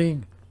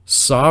loving,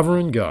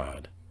 sovereign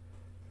God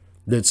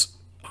that's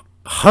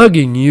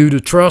hugging you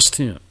to trust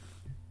Him.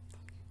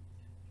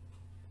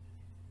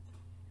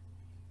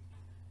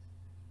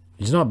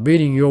 He's not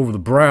beating you over the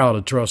brow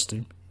to trust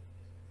Him.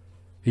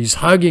 He's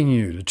hugging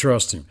you to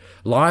trust Him.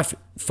 Life,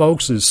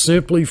 folks, is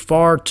simply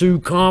far too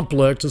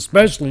complex,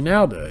 especially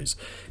nowadays.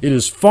 It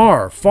is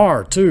far,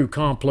 far too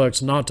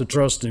complex not to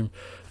trust Him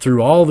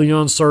through all the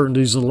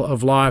uncertainties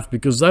of life,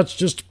 because that's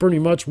just pretty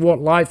much what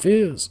life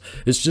is.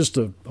 It's just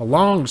a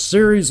long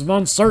series of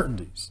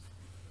uncertainties.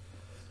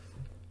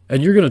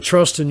 And you're going to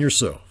trust in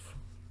yourself.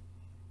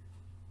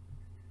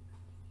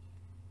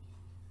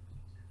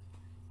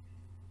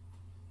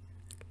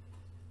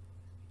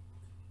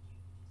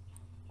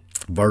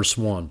 Verse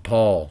 1,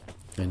 Paul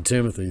and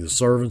Timothy, the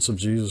servants of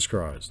Jesus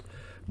Christ,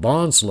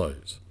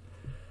 bondslaves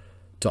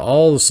to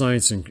all the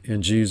saints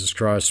in Jesus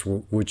Christ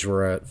which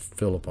were at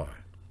Philippi.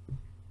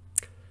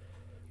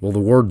 Well, the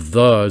word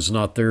 "the" is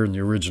not there in the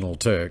original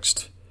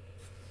text.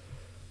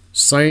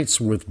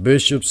 Saints with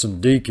bishops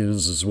and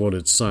deacons is what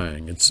it's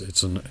saying.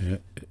 It's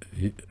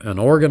an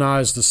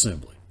organized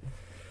assembly.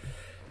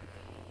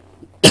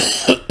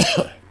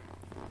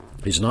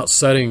 He's not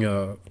setting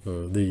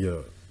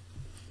the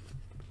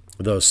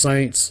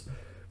saints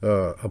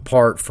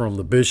apart from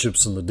the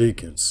bishops and the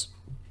deacons.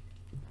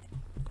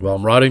 Well,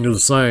 I'm writing to the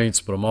saints,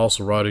 but I'm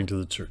also writing to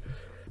the church.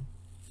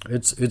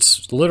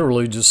 It's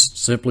literally just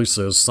simply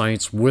says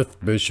saints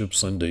with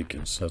bishops and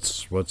deacons.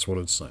 That's what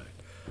it's saying.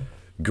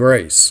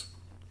 Grace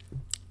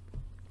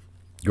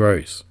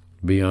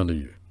be unto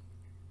you.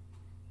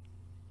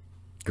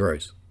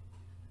 Grace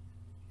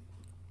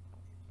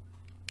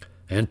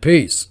and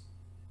peace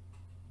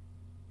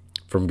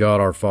from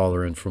God our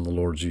Father and from the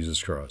Lord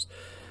Jesus Christ.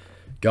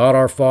 God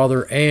our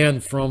Father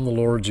and from the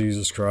Lord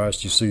Jesus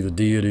Christ. You see the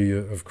deity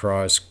of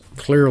Christ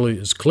clearly,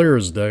 as clear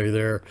as day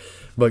there.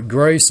 But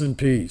grace and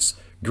peace.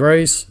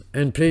 Grace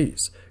and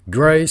peace.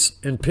 Grace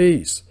and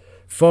peace.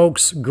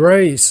 Folks,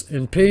 grace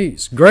and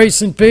peace.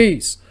 Grace and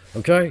peace.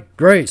 Okay?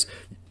 Grace.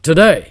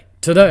 Today,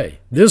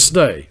 this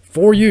day,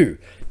 for you,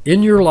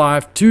 in your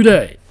life,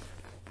 today.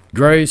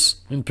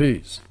 Grace and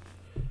peace.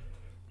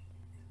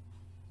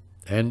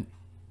 And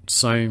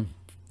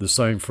the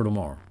same for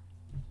tomorrow.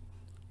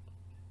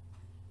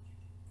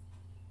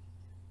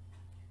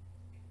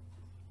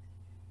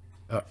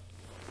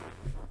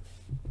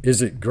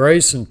 Is it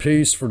grace and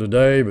peace for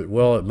today, but,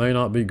 well, it may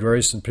not be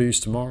grace and peace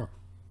tomorrow?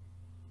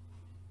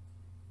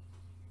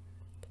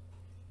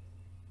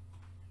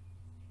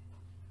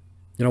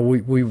 You know,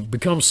 we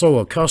become so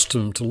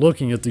accustomed to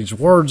looking at these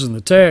words in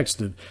the text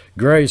that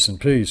grace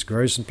and peace,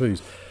 grace and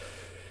peace.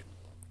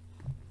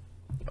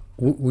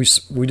 We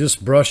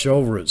just brush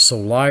over it so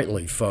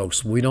lightly,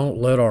 folks. We don't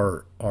let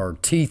our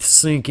teeth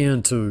sink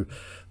into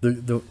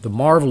the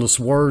marvelous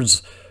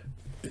words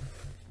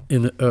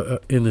in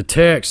the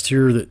text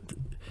here, that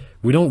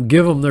we don't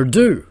give them their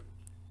due.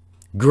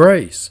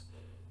 Grace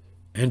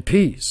and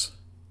peace.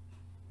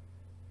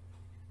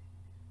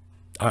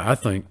 I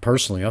think,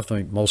 personally, I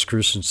think most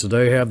Christians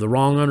today have the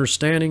wrong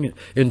understanding,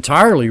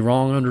 entirely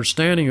wrong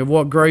understanding of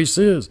what grace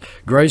is.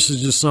 Grace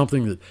is just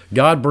something that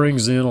God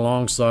brings in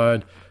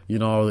alongside. You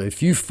know,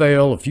 if you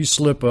fail, if you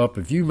slip up,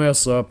 if you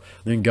mess up,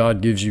 then God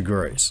gives you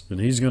grace. And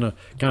he's going to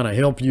kind of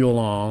help you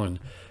along. And,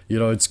 you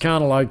know, it's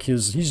kind of like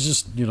he's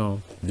just, you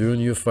know, doing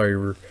you a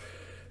favor,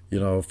 you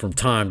know, from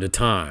time to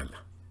time.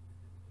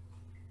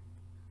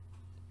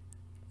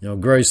 You know,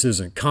 grace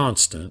isn't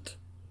constant,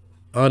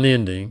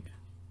 unending,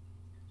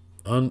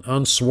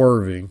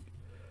 unswerving.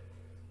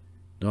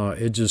 No,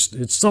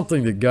 it's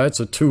something that it's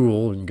a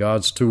tool in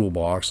God's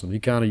toolbox, and he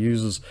kind of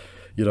uses,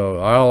 you know,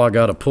 I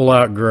got to pull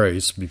out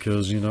grace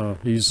because, you know,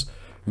 he's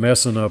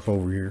messing up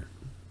over here.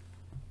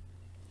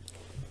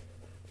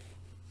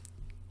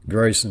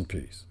 Grace and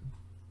peace.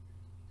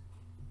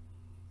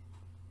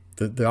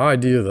 The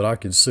idea that I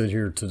could sit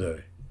here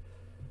today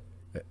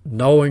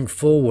knowing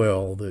full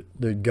well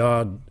that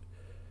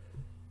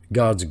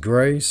God's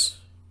grace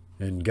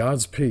and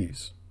God's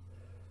peace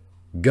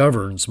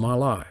governs my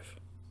life.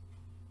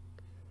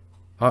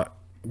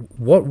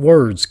 What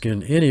words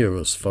can any of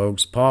us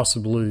folks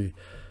possibly,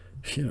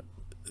 you know,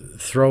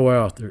 throw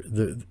out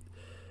there?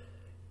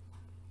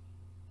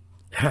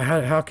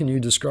 How can you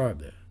describe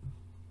that?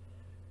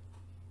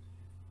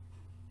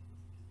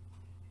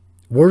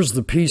 Where's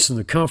the peace and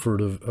the comfort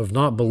of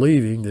not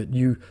believing that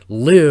you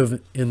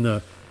live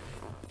that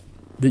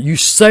you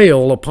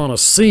sail upon a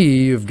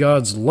sea of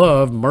God's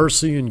love,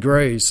 mercy, and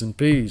grace and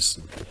peace?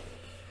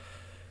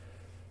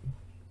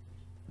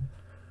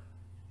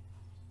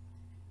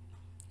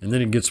 And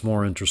then it gets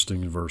more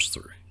interesting in verse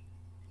 3.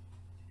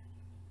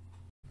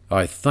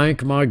 I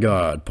thank my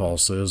God, Paul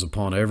says,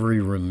 upon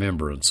every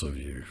remembrance of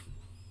you,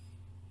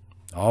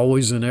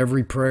 always in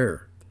every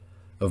prayer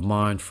of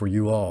mine for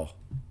you all.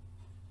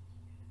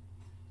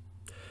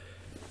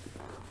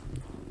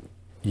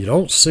 You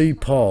don't see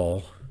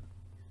Paul,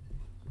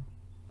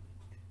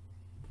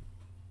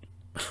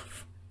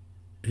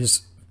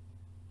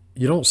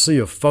 you don't see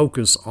a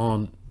focus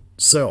on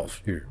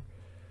self here.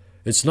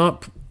 He's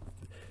not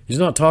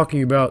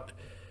talking about,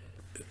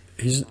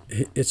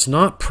 it's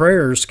not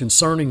prayers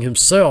concerning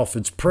himself,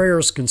 it's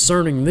prayers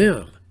concerning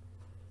them.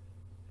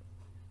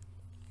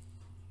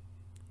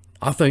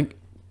 I think,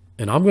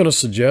 and I'm going to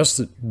suggest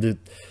that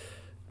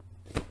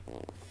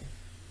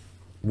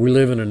we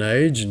live in an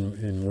age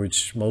in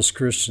which most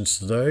Christians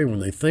today, when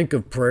they think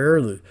of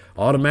prayer, that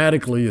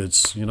automatically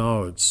it's, you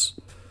know, it's,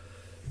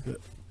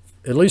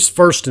 at least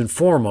first and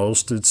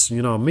foremost, it's,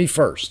 you know, me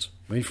first.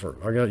 I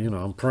got, you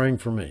know, I'm praying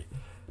for me.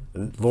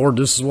 Lord,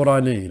 this is what I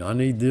need. I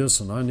need this,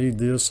 and I need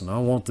this, and I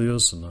want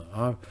this, and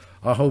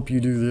I hope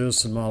you do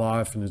this in my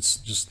life. And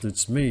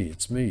it's me.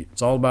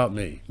 It's all about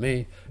me.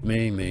 Me.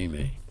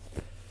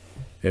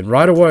 And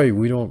right away,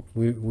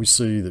 we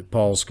see that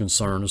Paul's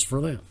concern is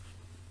for them.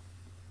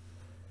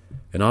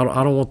 And I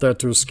don't want that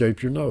to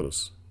escape your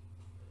notice.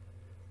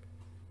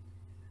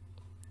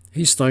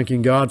 He's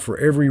thanking God for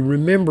every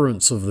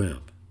remembrance of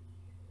them.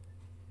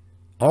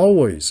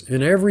 Always,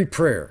 in every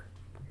prayer,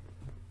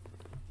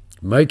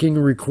 making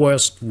a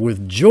request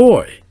with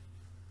joy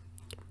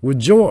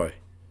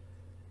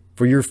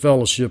for your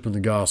fellowship in the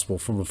gospel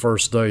from the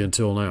first day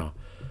until now.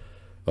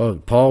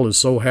 Paul is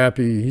so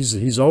happy.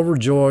 He's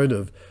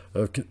overjoyed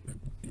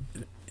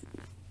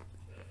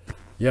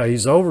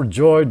he's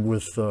overjoyed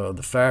with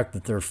the fact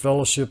that they're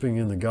fellowshipping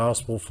in the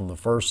gospel from the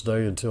first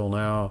day until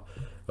now,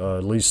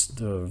 at least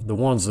the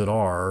ones that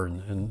are,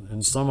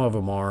 and some of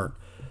them aren't,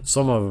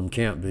 some of them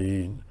can't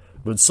be,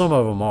 but some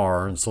of them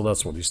are, and so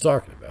that's what he's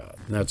talking about.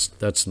 And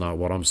that's not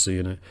what I'm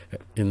seeing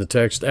in the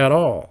text at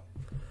all.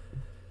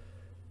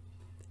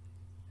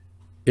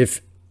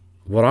 If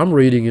what I'm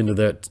reading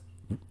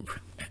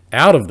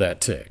out of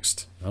that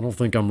text, I don't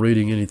think I'm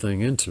reading anything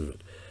into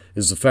it,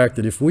 is the fact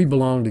that if we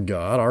belong to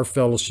God, our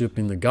fellowship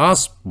in the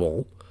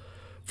gospel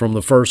from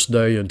the first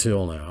day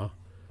until now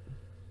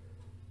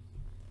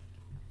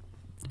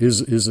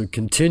is a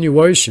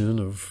continuation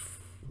of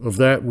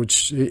that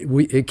which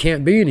it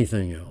can't be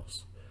anything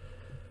else.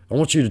 I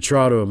want you to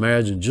try to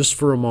imagine just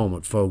for a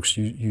moment, folks,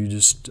 you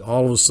just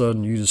all of a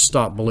sudden you just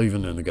stop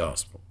believing in the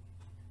gospel.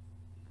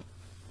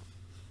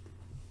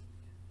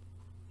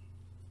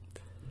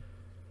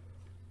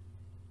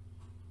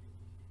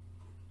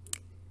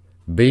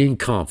 Being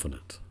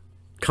confident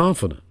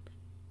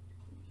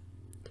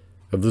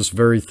of this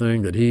very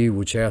thing, that he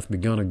which hath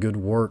begun a good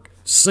work,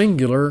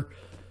 singular,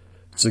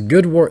 it's a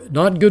good work,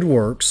 not good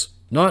works,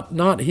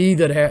 not he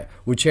that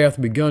which hath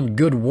begun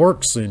good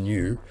works in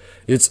you.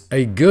 It's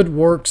a good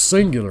work,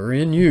 singular,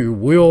 in you,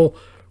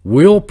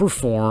 will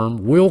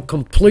perform, will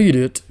complete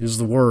it, is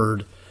the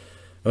word,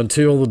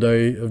 until the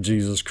day of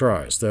Jesus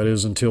Christ. That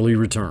is, until he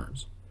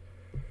returns.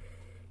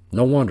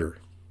 No wonder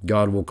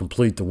God will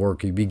complete the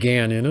work he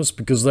began in us,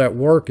 because that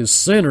work is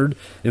centered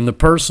in the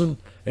person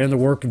and the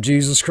work of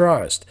Jesus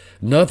Christ.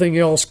 Nothing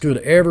else could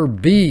ever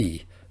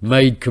be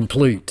made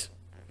complete.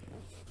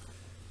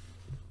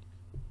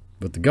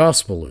 But the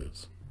gospel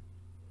is.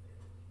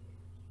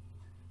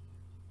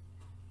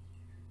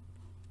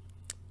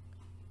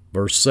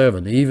 Verse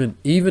 7,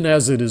 even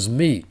as it is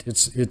meet,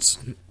 it's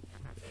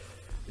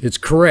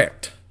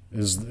correct.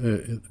 Is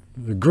the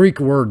Greek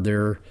word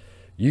there?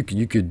 You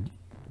could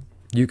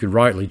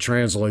rightly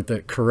translate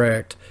that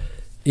correct.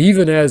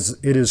 Even as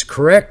it is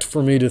correct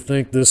for me to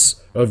think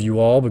this of you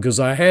all, because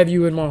I have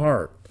you in my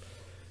heart,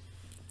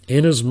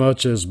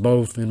 inasmuch as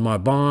both in my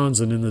bonds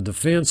and in the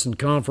defense and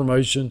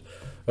confirmation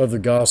of the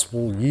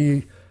gospel,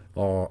 ye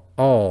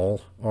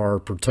all are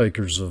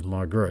partakers of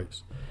my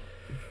grace.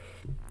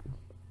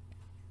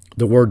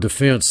 The word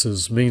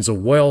defense means a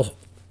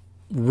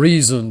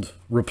well-reasoned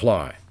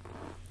reply.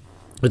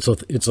 It's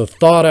a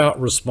thought-out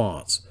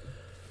response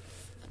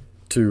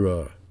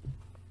to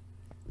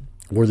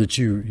where that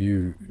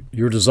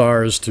your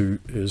desire is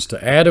to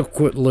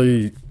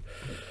adequately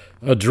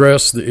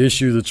address the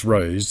issue that's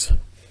raised.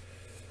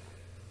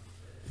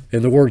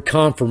 And the word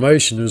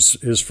confirmation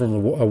is from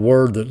a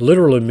word that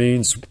literally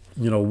means,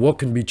 what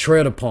can be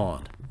tread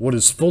upon, what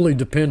is fully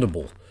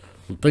dependable.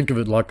 Think of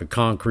it like a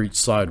concrete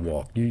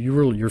sidewalk.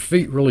 Your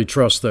feet really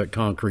trust that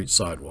concrete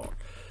sidewalk.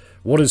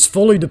 What is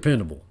fully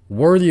dependable,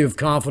 worthy of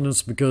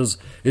confidence because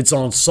it's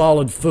on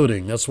solid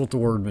footing. That's what the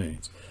word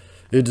means.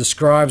 It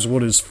describes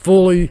what is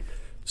fully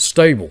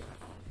stable,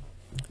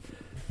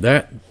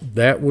 that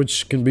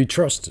which can be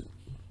trusted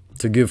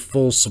to give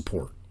full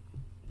support.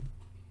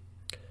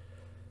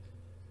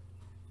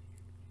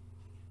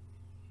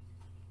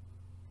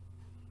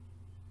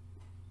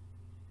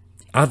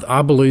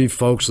 I believe,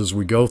 folks, as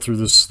we go through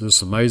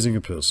this amazing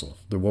epistle,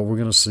 that what we're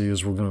going to see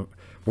is we're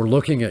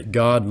looking at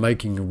God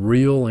making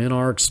real in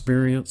our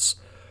experience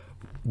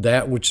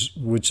that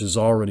which is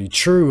already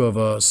true of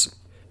us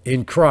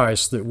in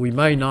Christ that we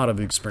may not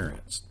have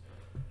experienced,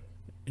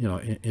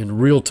 in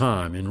real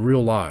time, in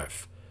real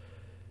life.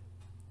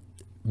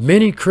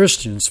 Many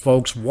Christians,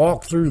 folks,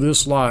 walk through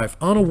this life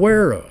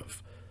unaware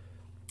of,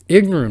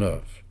 ignorant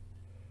of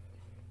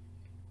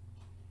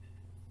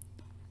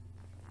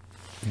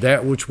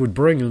that which would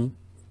bring them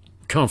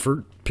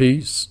comfort,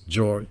 peace,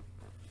 joy.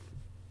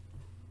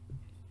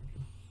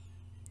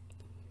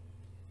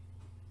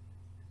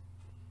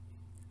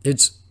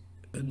 It's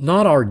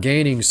not our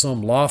gaining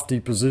some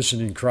lofty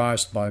position in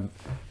Christ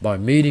by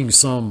meeting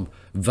some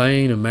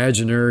vain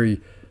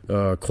imaginary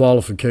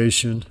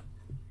qualification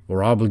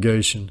or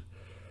obligation.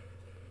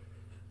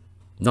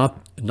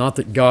 Not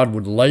that God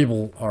would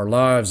label our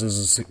lives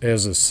as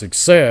a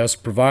success,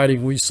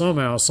 providing we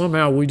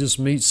somehow we just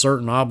meet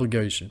certain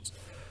obligations.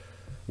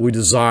 We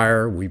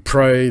desire, we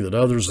pray that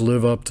others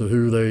live up to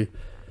who they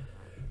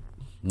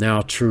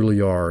now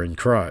truly are in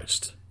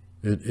Christ.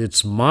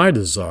 It's my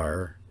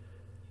desire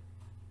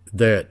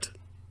that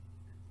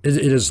it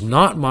is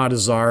not my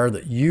desire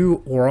that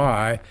you or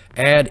I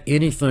add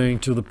anything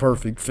to the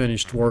perfect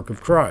finished work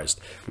of Christ.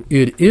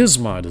 It is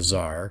my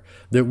desire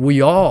that we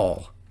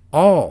all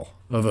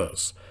of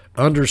us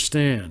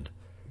understand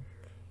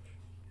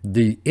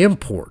the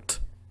import,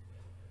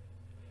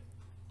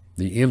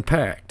 the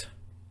impact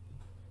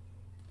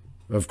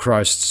of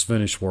Christ's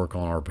finished work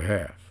on our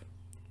behalf,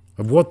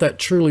 of what that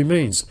truly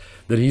means,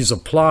 that he's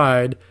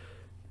applied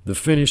the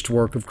finished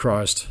work of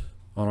Christ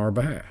on our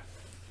behalf.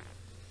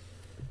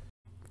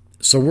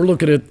 So we're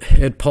looking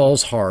at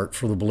Paul's heart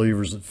for the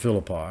believers at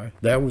Philippi.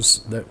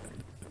 That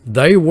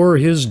they were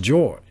his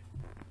joy.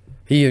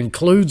 He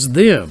includes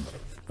them,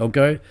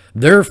 okay,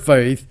 their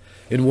faith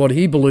in what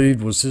he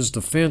believed was his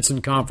defense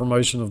and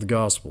confirmation of the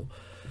gospel.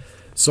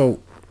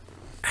 So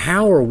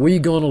how are we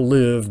going to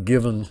live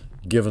given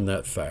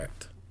that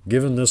fact,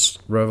 given this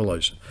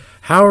revelation?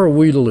 How are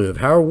we to live?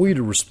 How are we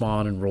to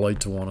respond and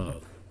relate to one another?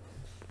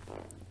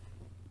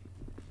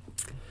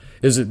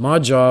 Is it my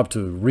job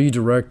to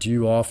redirect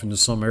you off into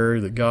some area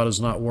that God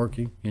is not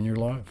working in your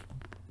life?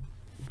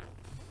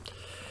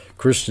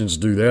 Christians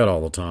do that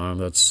all the time.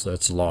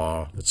 That's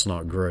law. It's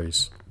not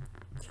grace.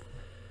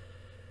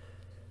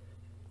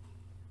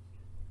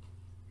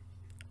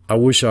 I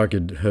wish I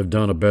could have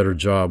done a better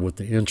job with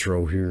the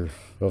intro here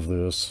of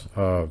this.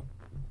 I've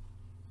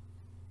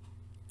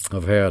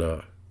had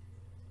a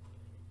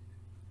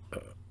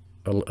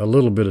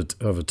little bit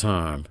of a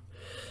time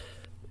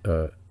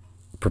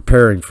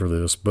preparing for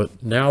this,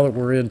 but now that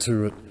we're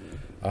into it,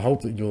 I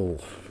hope that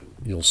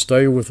you'll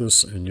stay with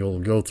us and you'll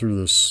go through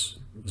this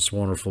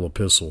wonderful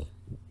epistle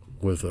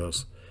with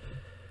us.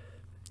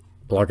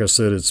 Like I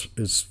said,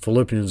 it's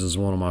Philippians is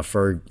one of my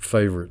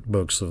favorite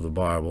books of the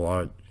Bible.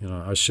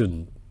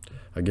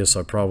 I guess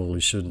I probably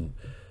shouldn't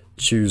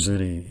choose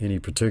any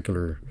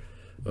particular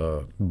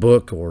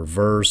book or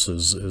verse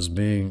as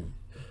being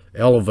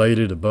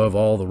elevated above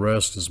all the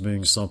rest as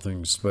being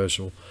something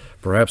special.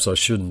 Perhaps I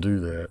shouldn't do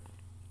that.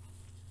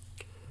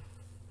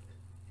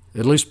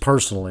 At least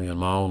personally in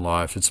my own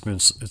life, it's been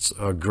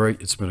a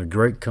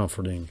great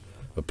comforting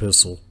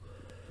epistle,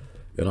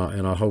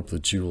 and I hope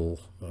that you will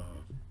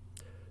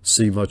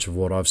see much of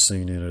what I've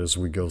seen in it as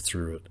we go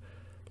through it.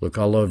 Look,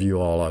 I love you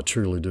all, I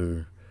truly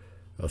do.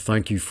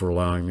 Thank you for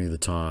allowing me the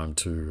time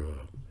to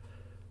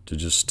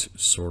just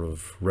sort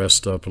of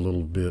rest up a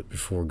little bit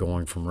before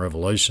going from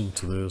Revelation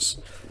to this.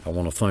 I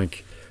want to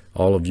thank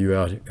all of you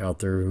out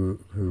there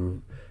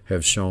who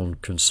have shown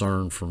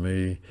concern for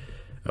me.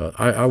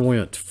 I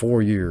went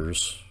 4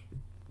 years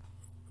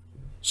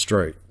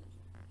straight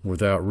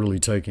without really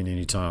taking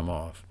any time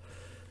off.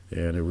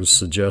 And it was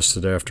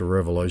suggested after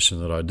Revelation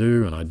that I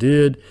do, and I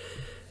did.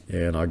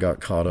 And I got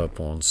caught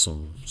up on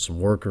some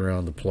work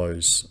around the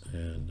place.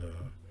 And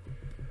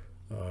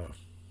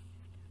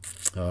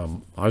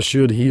I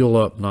should heal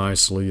up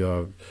nicely.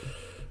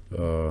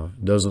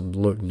 Doesn't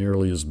look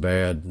nearly as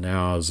bad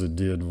now as it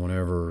did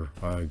whenever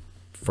I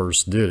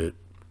first did it.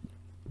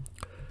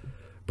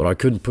 But I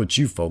couldn't put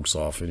you folks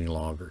off any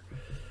longer.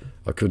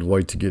 I couldn't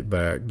wait to get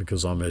back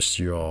because I missed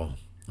you all.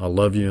 I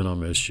love you and I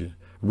miss you.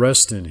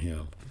 Rest in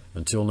Him.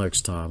 Until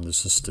next time,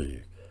 this is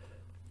Steve.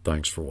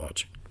 Thanks for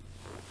watching.